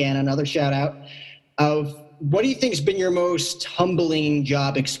of Indiana, another shout out. What do you think has been your most humbling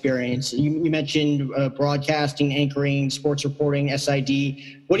job experience? You mentioned broadcasting, anchoring, sports reporting,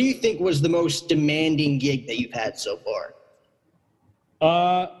 SID. What do you think was the most demanding gig that you've had so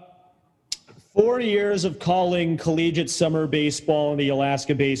far? 4 years of calling collegiate summer baseball in the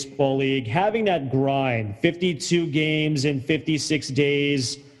Alaska Baseball League, having that grind, 52 games in 56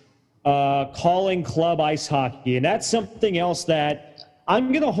 days, calling club ice hockey. And that's something else that I'm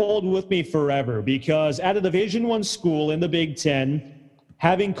going to hold with me forever, because at a Division I school in the Big Ten,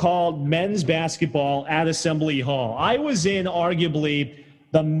 having called men's basketball at Assembly Hall, I was in arguably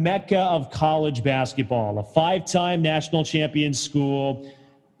the mecca of college basketball, a 5-time national champion school.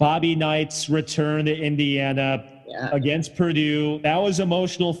 Bobby Knight's return to Indiana against Purdue. That was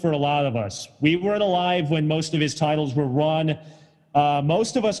emotional for a lot of us. We weren't alive when most of his titles were won.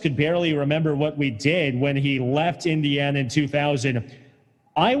 Most of us could barely remember what we did when he left Indiana in 2000.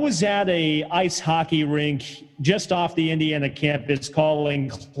 I was at a ice hockey rink just off the Indiana campus calling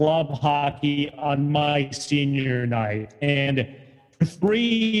club hockey on my senior night. And for 3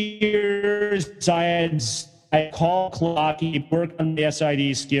 years, I called club hockey, worked on the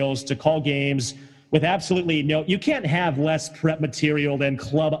SID skills to call games with absolutely you can't have less prep material than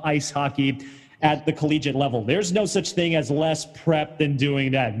club ice hockey at the collegiate level. There's no such thing as less prep than doing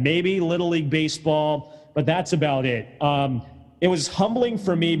that. Maybe Little League Baseball, but that's about it. It was humbling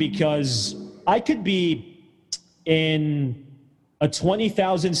for me because I could be in a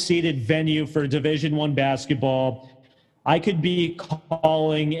 20,000 seated venue for Division I basketball. I could be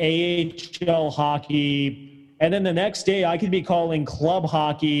calling AHL hockey, and then the next day I could be calling club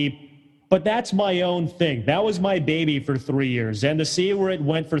hockey, but that's my own thing. That was my baby for 3 years. And to see where it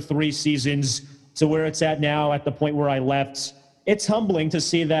went for 3 seasons to where it's at now at the point where I left, it's humbling to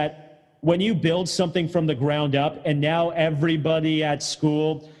see that when you build something from the ground up, and now everybody at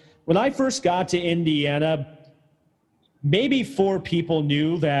school, when I first got to Indiana, maybe 4 people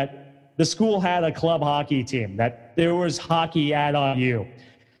knew that the school had a club hockey team, that there was hockey at OU.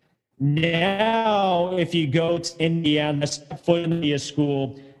 Now, if you go to Indiana, step foot in a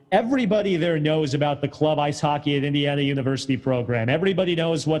school, everybody there knows about the club ice hockey at Indiana University program. Everybody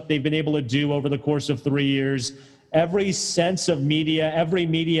knows what they've been able to do over the course of 3 years. Every sense of media, every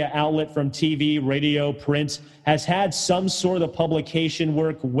media outlet from TV, radio, print has had some sort of publication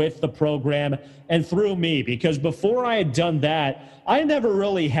work with the program and through me, because before I had done that, I never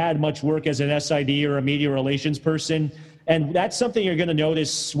really had much work as an SID or a media relations person. And that's something you're going to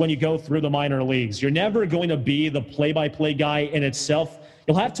notice when you go through the minor leagues. You're never going to be the play-by-play guy in itself.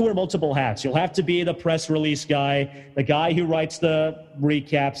 You'll have to wear multiple hats. You'll have to be the press release guy, the guy who writes the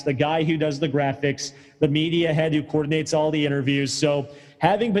recaps, the guy who does the graphics, the media head who coordinates all the interviews. So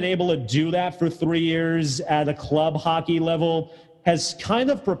having been able to do that for 3 years at a club hockey level has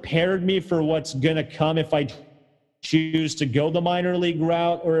kind of prepared me for what's going to come if I choose to go the minor league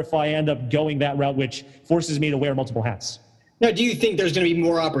route or if I end up going that route, which forces me to wear multiple hats. Now, do you think there's going to be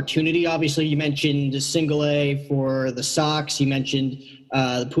more opportunity? Obviously, you mentioned the single A for the Sox. You mentioned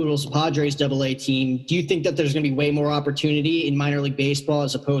the Poodles Padres AA team. Do you think that there's going to be way more opportunity in minor league baseball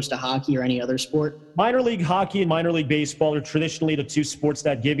as opposed to hockey or any other sport? Minor league hockey and minor league baseball are traditionally the two sports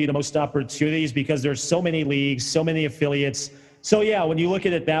that give you the most opportunities because there's so many leagues, so many affiliates. So, yeah, when you look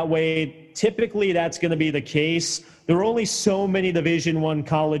at it that way, typically that's going to be the case. There are only so many Division I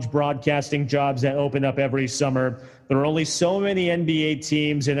college broadcasting jobs that open up every summer. There are only so many NBA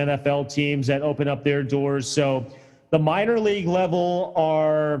teams and NFL teams that open up their doors. So the minor league level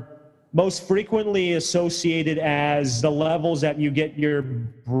are most frequently associated as the levels that you get your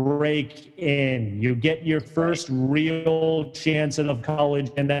break in. You get your first real chance at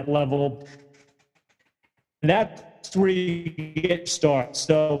college in that level. And that's where you get started.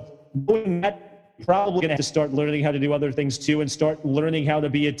 So doing that, you're probably going to have to start learning how to do other things too and start learning how to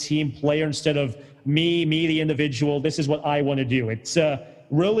be a team player instead of me, the individual. This is what I want to do. It's a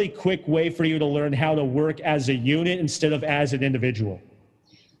really quick way for you to learn how to work as a unit instead of as an individual.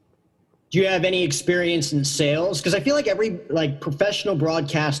 Do you have any experience in sales? Because I feel like every professional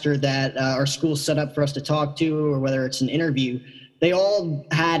broadcaster that our school set up for us to talk to, or whether it's an interview, they all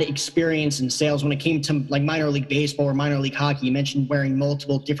had experience in sales when it came to minor league baseball or minor league hockey. You mentioned wearing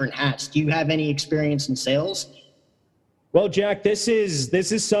multiple different hats. Do you have any experience in sales? Well, Jack, this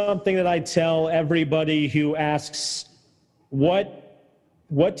is something that I tell everybody who asks, what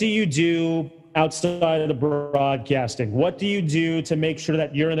do you do outside of the broadcasting? What do you do to make sure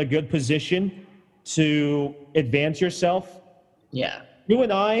that you're in a good position to advance yourself? Yeah. You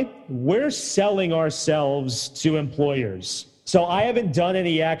and we're selling ourselves to employers. So I haven't done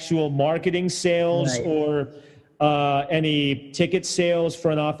any actual marketing sales or any ticket sales,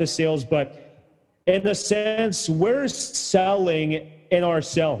 front office sales, but in a sense, we're selling in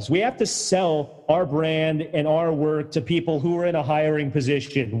ourselves. We have to sell our brand and our work to people who are in a hiring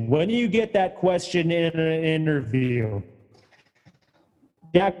position. When you get that question in an interview,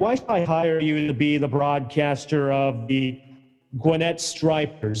 Jack, why should I hire you to be the broadcaster of the Gwinnett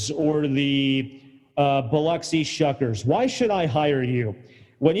Stripers or the Biloxi Shuckers? Why should I hire you?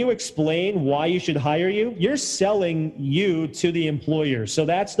 When you explain why you should hire you, you're selling you to the employer. So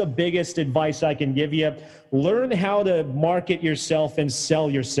that's the biggest advice I can give you. Learn how to market yourself and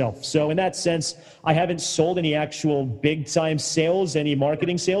sell yourself. So in that sense, I haven't sold any actual big-time sales, any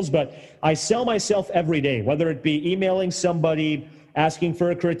marketing sales, but I sell myself every day, whether it be emailing somebody, asking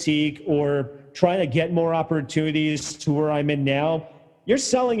for a critique, or trying to get more opportunities to where I'm in now. You're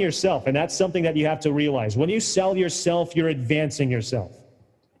selling yourself, and that's something that you have to realize. When you sell yourself, you're advancing yourself.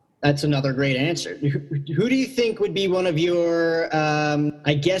 That's another great answer. Who do you think would be one of your,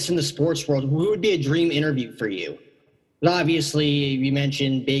 I guess in the sports world, who would be a dream interview for you? But obviously, you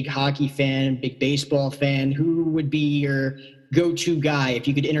mentioned big hockey fan, big baseball fan. Who would be your go-to guy if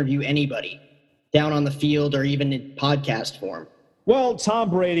you could interview anybody down on the field or even in podcast form? Well,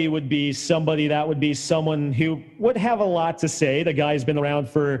 Tom Brady would be somebody that would be someone who would have a lot to say. The guy's been around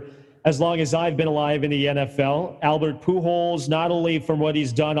for as long as I've been alive in the NFL. Albert Pujols, not only from what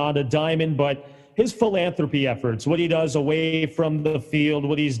he's done on the diamond, but his philanthropy efforts, what he does away from the field,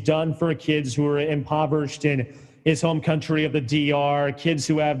 what he's done for kids who are impoverished in his home country of the DR, kids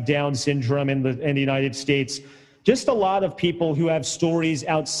who have Down syndrome in the United States. Just a lot of people who have stories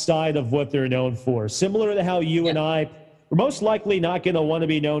outside of what they're known for. Similar to how you and I, we're most likely not going to want to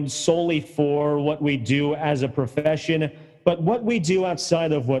be known solely for what we do as a profession, but what we do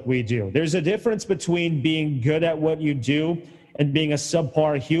outside of what we do. There's a difference between being good at what you do and being a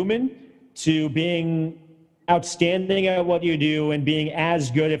subpar human to being outstanding at what you do and being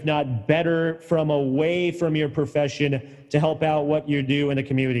as good, if not better, from away from your profession to help out what you do in the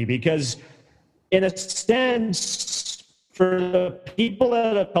community. Because in a sense, for the people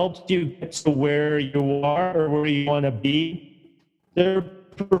that have helped you get to where you are or where you want to be, they're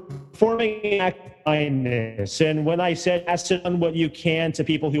performing an act of kindness. And when I said pass on what you can to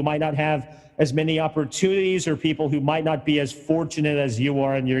people who might not have as many opportunities or people who might not be as fortunate as you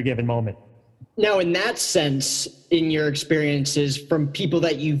are in your given moment. Now, in that sense, in your experiences from people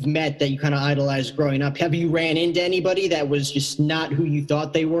that you've met that you kind of idolized growing up, have you ran into anybody that was just not who you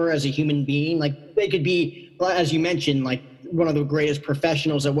thought they were as a human being? Like they could be, as you mentioned, like one of the greatest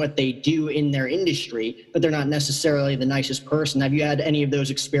professionals at what they do in their industry, but they're not necessarily the nicest person. Have you had any of those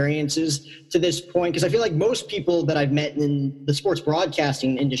experiences to this point? Because I feel like most people that I've met in the sports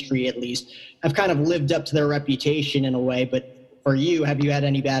broadcasting industry, at least, have kind of lived up to their reputation in a way. But for you, have you had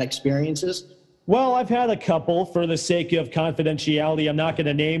any bad experiences? Well, I've had a couple. For the sake of confidentiality, I'm not going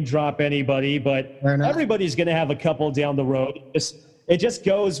to name drop anybody, but everybody's going to have a couple down the road. It just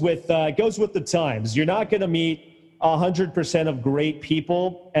goes with the times. You're not going to meet 100% of great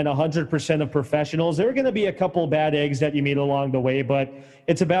people and 100% of professionals. There are going to be a couple bad eggs that you meet along the way, but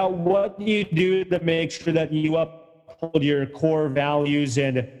it's about what you do to make sure that you uphold your core values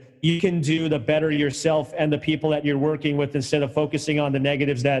and you can do the better yourself and the people that you're working with instead of focusing on the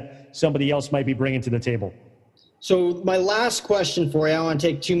negatives that somebody else might be bringing to the table. So my last question for you, I don't want to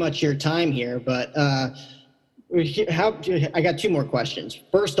take too much of your time here, but I got two more questions.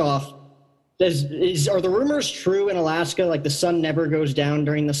 First off, are the rumors true in Alaska, like the sun never goes down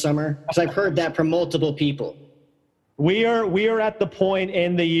during the summer? Because I've heard that from multiple people. We are at the point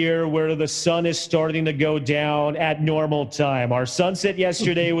in the year where the sun is starting to go down at normal time. Our sunset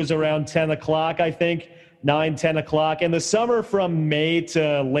yesterday was around 10 o'clock, I think, 9, 10 o'clock. And the summer from May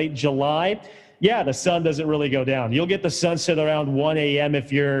to late July, yeah, the sun doesn't really go down. You'll get the sunset around 1 a.m.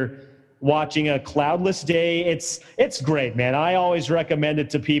 if you're watching a cloudless day. It's great, man. I always recommend it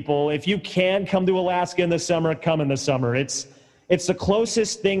to people. If you can come to Alaska in the summer, come in the summer. It's the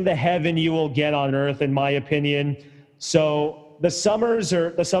closest thing to heaven you will get on earth, in my opinion. So the summers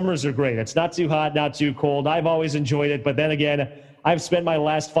are great. It's not too hot, not too cold. I've always enjoyed it. But then again, I've spent my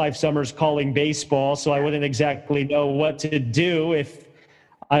last 5 summers calling baseball, so I wouldn't exactly know what to do if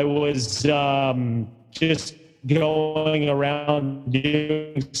I was just going around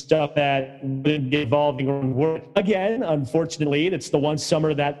doing stuff that wouldn't be involving work. Again, unfortunately, it's the one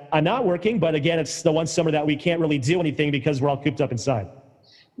summer that I'm not working, but again, it's the one summer that we can't really do anything because we're all cooped up inside.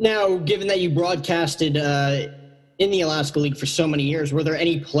 Now, given that you broadcasted in the Alaska League for so many years, were there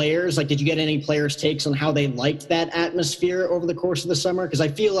any players, like did you get any players' takes on how they liked that atmosphere over the course of the summer? Because I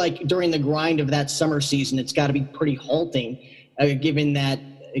feel like during the grind of that summer season, it's got to be pretty halting, given that,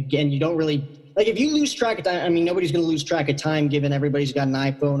 again, you don't really, like if you lose track of time, I mean, nobody's going to lose track of time given everybody's got an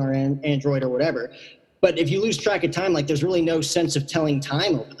iPhone or an Android or whatever. But if you lose track of time, like there's really no sense of telling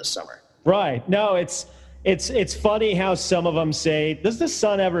time over the summer. Right. No, it's funny how some of them say, does the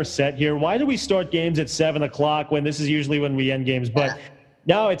sun ever set here? Why do we start games at 7 o'clock when this is usually when we end games? But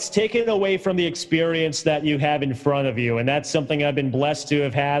no, it's taken away from the experience that you have in front of you. And that's something I've been blessed to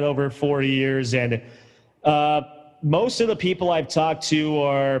have had over 4 years. And most of the people I've talked to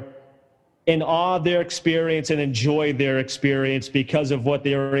are in awe of their experience and enjoy their experience because of what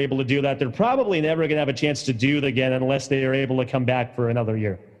they were able to do that they're probably never going to have a chance to do again unless they are able to come back for another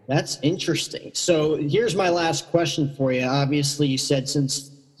year. That's interesting. So here's my last question for you. Obviously, you said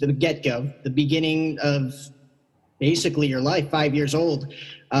since the get-go, the beginning of basically your life, 5 years old,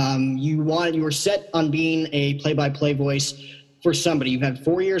 you were set on being a play-by-play voice for somebody. You've had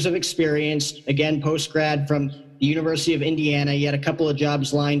 4 years of experience, again, post-grad from the University of Indiana. You had a couple of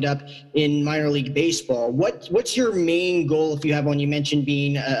jobs lined up in minor league baseball. What's your main goal, if you have one? You mentioned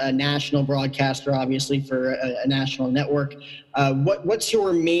being a national broadcaster, obviously, for a national network. What's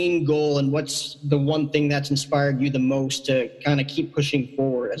your main goal, and what's the one thing that's inspired you the most to kind of keep pushing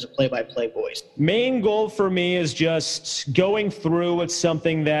forward as a play-by-play voice? Main goal for me is just going through with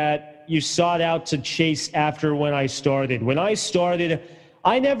something that you sought out to chase after when I started. When I started,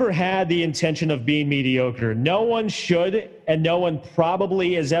 I never had the intention of being mediocre. No one should, and no one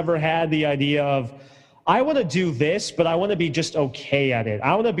probably has ever had the idea of, I want to do this, but I want to be just okay at it.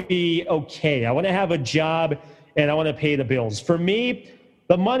 I want to be okay. I want to have a job, and I want to pay the bills. For me,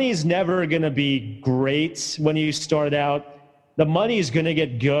 the money's never going to be great when you start out. The money's going to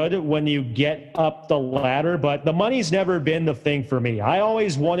get good when you get up the ladder, but the money's never been the thing for me. I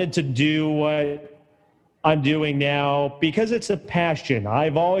always wanted to do what I'm doing now because it's a passion.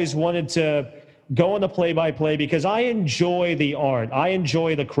 I've always wanted to go on the play-by-play because I enjoy the art. I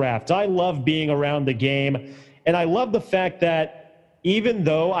enjoy the craft. I love being around the game. And I love the fact that even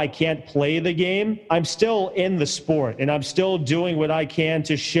though I can't play the game, I'm still in the sport and I'm still doing what I can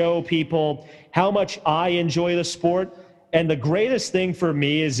to show people how much I enjoy the sport. And the greatest thing for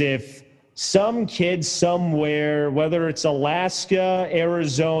me is if some kid somewhere, whether it's Alaska,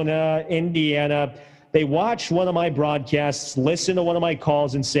 Arizona, Indiana, they watch one of my broadcasts, listen to one of my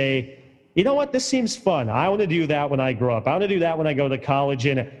calls, and say, you know what, this seems fun. I want to do that when I grow up. I want to do that when I go to college,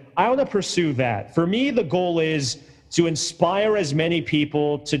 and I want to pursue that. For me, the goal is to inspire as many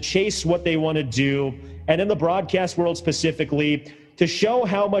people to chase what they want to do, and in the broadcast world specifically, to show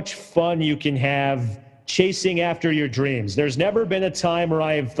how much fun you can have chasing after your dreams. There's never been a time where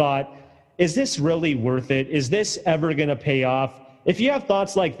I have thought, is this really worth it? Is this ever going to pay off? If you have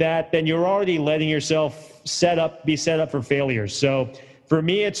thoughts like that, then you're already letting yourself be set up for failure. So for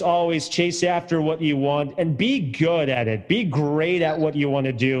me, it's always chase after what you want and be good at it. Be great at what you want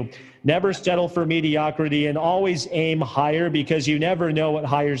to do. Never settle for mediocrity and always aim higher, because you never know what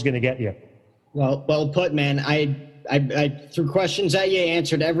higher is going to get you. Well put, man. I threw questions at you,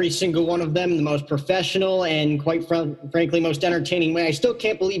 answered every single one of them in the most professional and quite frankly most entertaining way. I still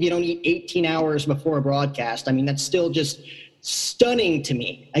can't believe you don't eat 18 hours before a broadcast. I mean, that's still just stunning to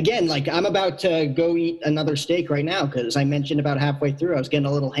me. Again, like, I'm about to go eat another steak right now, because I mentioned about halfway through I was getting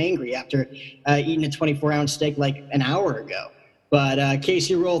a little hangry after eating a 24-ounce steak like an hour ago. But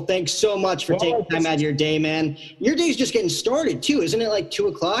Casey Roehl, thanks so much for taking time out of your day, man. Your day's just getting started too, isn't it? Like 2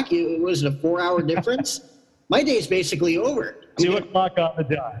 o'clock? Was it a 4-hour difference? My day's basically over. 2 o'clock on the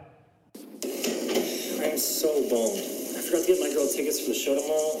dot. I'm so bummed. I forgot to get my girl tickets for the show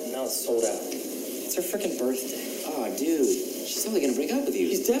tomorrow, and now it's sold out. It's her freaking birthday. Oh, dude. She's totally gonna break up with you.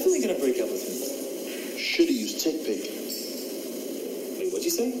 She's definitely gonna break up with me. Should've used Tick Pick. Wait, what'd you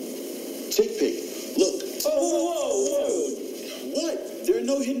say? Tick Pick. Look. Whoa. What? There are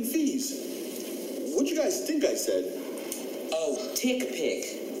no hidden fees. What'd you guys think I said? Oh, Tick Pick.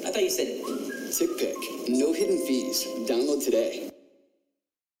 I thought you said Tick Pick. No hidden fees. Download today.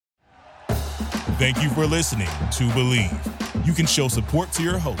 Thank you for listening to Believe. You can show support to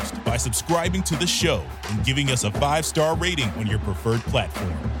your host by subscribing to the show and giving us a 5-star rating on your preferred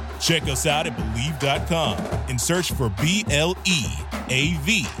platform. Check us out at Believe.com and search for BLEAV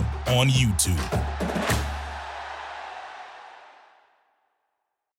on YouTube.